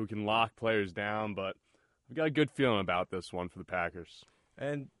can lock players down, but I've got a good feeling about this one for the Packers.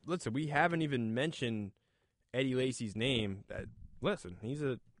 And listen, we haven't even mentioned Eddie Lacy's name. Listen, he's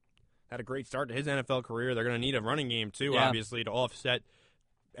had a great start to his NFL career. They're going to need a running game too, Yeah. obviously, to offset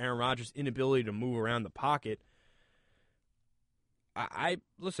Aaron Rodgers' inability to move around the pocket. I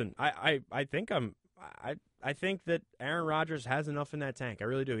think that Aaron Rodgers has enough in that tank. I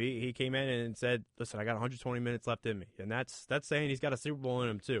really do. He came in and said, "Listen, I got 120 minutes left in me," and that's saying he's got a Super Bowl in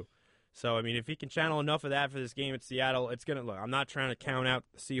him too. So I mean, if he can channel enough of that for this game at Seattle, it's gonna look. I'm not trying to count out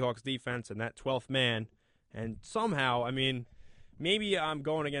the Seahawks defense and that 12th man, and somehow, I mean, maybe I'm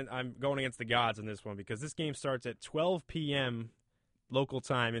going against the gods in this one because this game starts at 12 p.m. local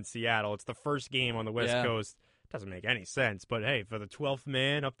time in Seattle. It's the first game on the West Yeah. Coast. Doesn't make any sense, but hey, for the 12th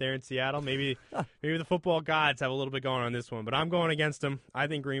man up there in Seattle, maybe the football gods have a little bit going on this one. But I'm going against them. I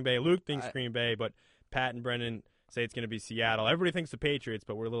think Green Bay. Luke thinks Green Bay, but Pat and Brendan say it's going to be Seattle. Everybody thinks the Patriots,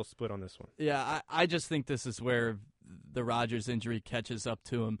 but we're a little split on this one. Yeah, I just think this is where the Rodgers injury catches up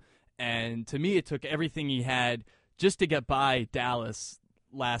to him. And to me, it took everything he had just to get by Dallas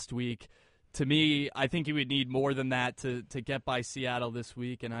last week. To me, I think he would need more than that to get by Seattle this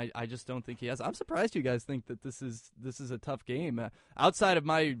week, and I just don't think he has. I'm surprised you guys think that this is a tough game. Outside of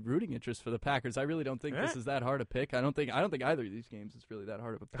my rooting interest for the Packers, I really don't think this is that hard a pick. I don't think either of these games is really that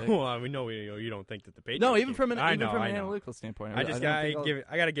hard of a pick. Well, we know you don't think that the Patriots. No, even from an I know. analytical standpoint, I just I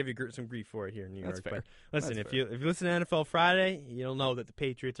got to give you some grief for it here in New York. That's fair. But listen, That's if you listen to NFL Friday, you'll know that the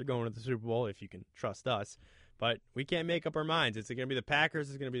Patriots are going to the Super Bowl if you can trust us. But we can't make up our minds. It's going to be the Packers.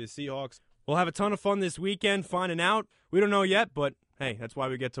 It's going to be the Seahawks. We'll have a ton of fun this weekend finding out. We don't know yet, but hey, that's why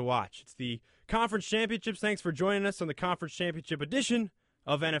we get to watch. It's the Conference Championships. Thanks for joining us on the Conference Championship edition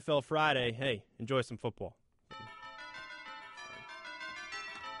of NFL Friday. Hey, enjoy some football.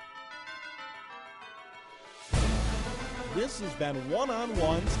 This has been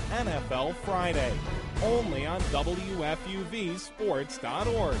One-on-One's NFL Friday, only on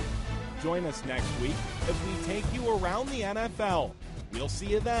WFUVSports.org. Join us next week as we take you around the NFL. We'll see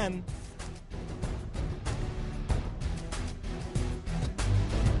you then.